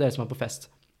 majoriteten av dere som er på fest,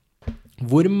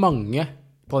 hvor mange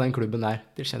på den klubben der,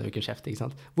 dere kjenner jo ikke en kjeft, ikke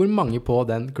sant? Hvor mange på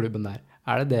den klubben der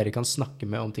er det dere kan snakke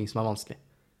med om ting som er vanskelig?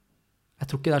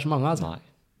 Jeg tror ikke det er så mange, altså. Nei.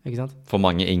 Ikke sant? For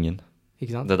mange ingen.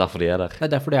 Ikke sant? Det er derfor de er der. Det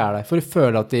er derfor de er der. For å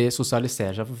føle at de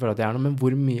sosialiserer seg, for å føle at de er noe, men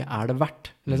hvor mye er det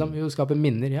verdt? Liksom, jo, skape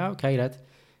minner, ja, ok, greit.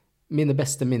 Mine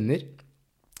beste minner,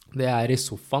 det er i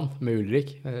sofaen med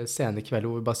Ulrik, sene kvelder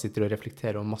hvor vi bare sitter og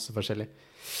reflekterer om masse forskjellig.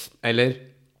 Eller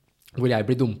hvor jeg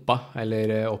blir dumpet,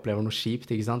 eller opplever noe kjipt,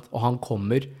 ikke sant? Og han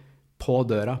kommer på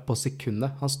døra på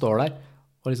sekundet. Han står der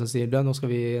og liksom sier, nå skal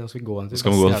vi gå en tur.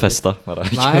 Skal vi gå og feste?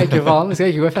 Nei, ikke faen, vi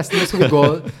skal ikke gå og feste, nå skal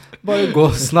vi bare gå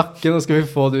og snakke, nå skal vi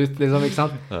få det ut, liksom, ikke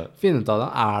sant? Finne ut av det,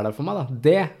 er det for meg da?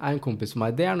 Det er en kompis for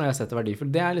meg, det er noe jeg setter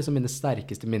verdifullt, det er liksom mine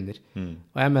sterkeste minner.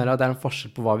 Og jeg mener at det er en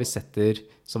forskjell på hva vi setter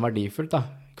som verdifullt da,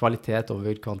 kvalitet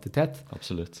over kvantitet.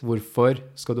 Absolutt. Hvorfor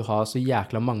skal du ha så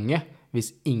jækla mange,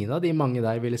 hvis ingen av de mange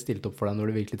der ville stilt opp for deg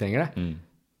når du virkelig trenger det?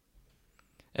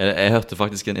 Jeg hørte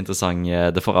faktisk en interessant,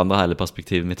 det forandrer hele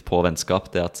perspektivet mitt på vennskap,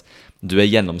 det at du er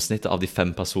gjennomsnittet av de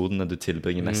 5 personene du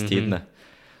tilbringer mest tid med.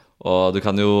 Og du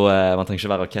kan jo, man trenger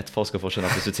ikke være rakettforsker for å skjønne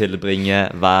at hvis du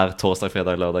tilbringer hver torsdag,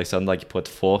 fredag, lørdag, søndag på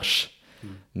et vors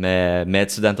med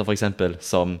medstudenter for eksempel,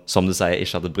 som du sier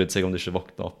ikke hadde brydd seg om du ikke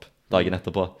våkner opp dagen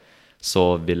etterpå,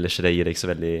 så vil ikke det gi deg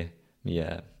så veldig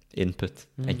mye input,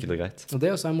 enkelt og greit. Og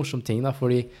det er også en morsom ting da,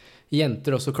 fordi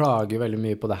jenter også klager veldig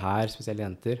mye på det her, spesielt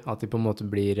jenter, at de på en måte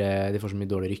de får så mye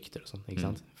dårlige rykter og sånt, ikke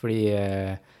sant? Fordi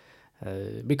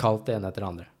blir kalt det ene etter det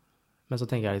andre. Men så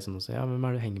tenker jeg liksom også, ja, hvem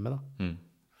er det du henger med da?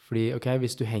 Fordi, ok,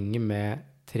 hvis du henger med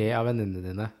 3 av vennene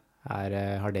dine,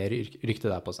 har det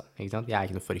rykte der på seg, ikke sant? Jeg er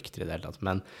ikke noe for rykter i det hele tatt,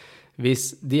 men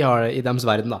hvis de har det i deres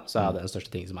verden da, så er det den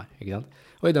største ting som er, ikke sant?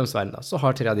 Og i deres verden da, så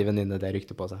har 3 av de venninnene det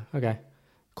rykte på seg, ok?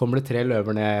 Kommer det 3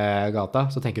 løver ned gata,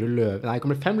 så tenker du løver. Nei,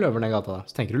 kommer det 5 løver ned gata da,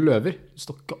 så tenker du løver. Du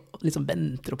står ikke og liksom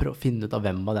venter og prøver å finne ut av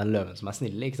hvem av den løven som er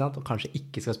snille, ikke sant? Og kanskje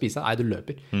ikke skal spise. Nei, du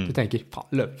løper. Du tenker, faen,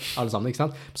 løver, alle sammen, ikke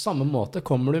sant? På samme måte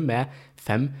kommer du med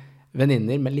 5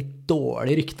 venninner med litt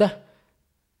dårlig rykte.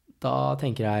 Da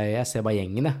tenker jeg ser bare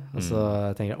gjengen, jeg. Og så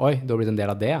tenker jeg, oi, du har blitt en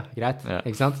del av det, greit,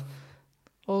 ikke sant?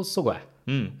 Og så går jeg.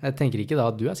 Jeg tenker ikke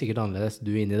da, du er sikkert annerledes,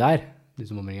 du er inni der. Du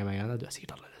som omringer meg igjen, du er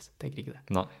sikkert annerledes. Tenker ikke det.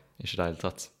 Nei. Ikke det hele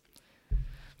tatt.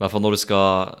 I hvert fall når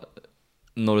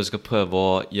du skal prøve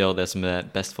å gjøre det som er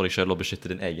best for deg selv og beskytte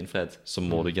din egen fred, så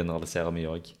må du generalisere mye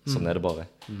også. Sånn er det bare.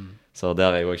 Så det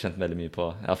har jeg jo kjent veldig mye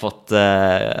på. Jeg har fått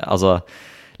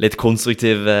litt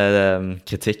konstruktiv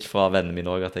kritikk fra vennene mine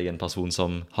også, at jeg er en person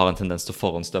som har en tendens til å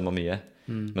forhåndsdømme mye.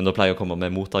 Men da pleier jeg å komme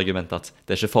med motargument at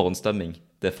det er ikke forhåndsdømming,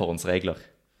 det er forhåndsregler.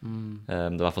 Det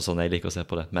er i hvert fall sånn jeg liker å se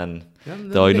på det. Men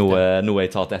det er jo noe jeg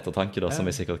tar til ettertanke da, som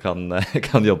jeg sikkert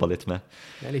kan jobbe litt med.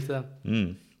 Jeg likte det.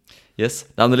 Yes.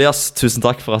 Elias, tusen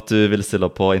takk for at du ville stille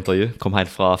opp på intervju. Kom helt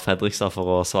fra Fredrikstad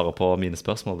for å svare på mine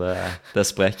spørsmål. Det er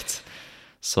sprekt.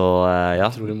 Så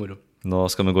ja, utrolig moro. Nå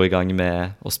skal vi gå i gang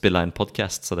med å spille en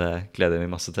podcast, så det gleder jeg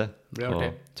meg masse til. Det blir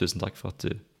artig. Og tusen takk for at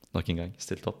du nok en gang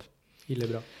stilte opp. Ille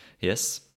bra. Yes.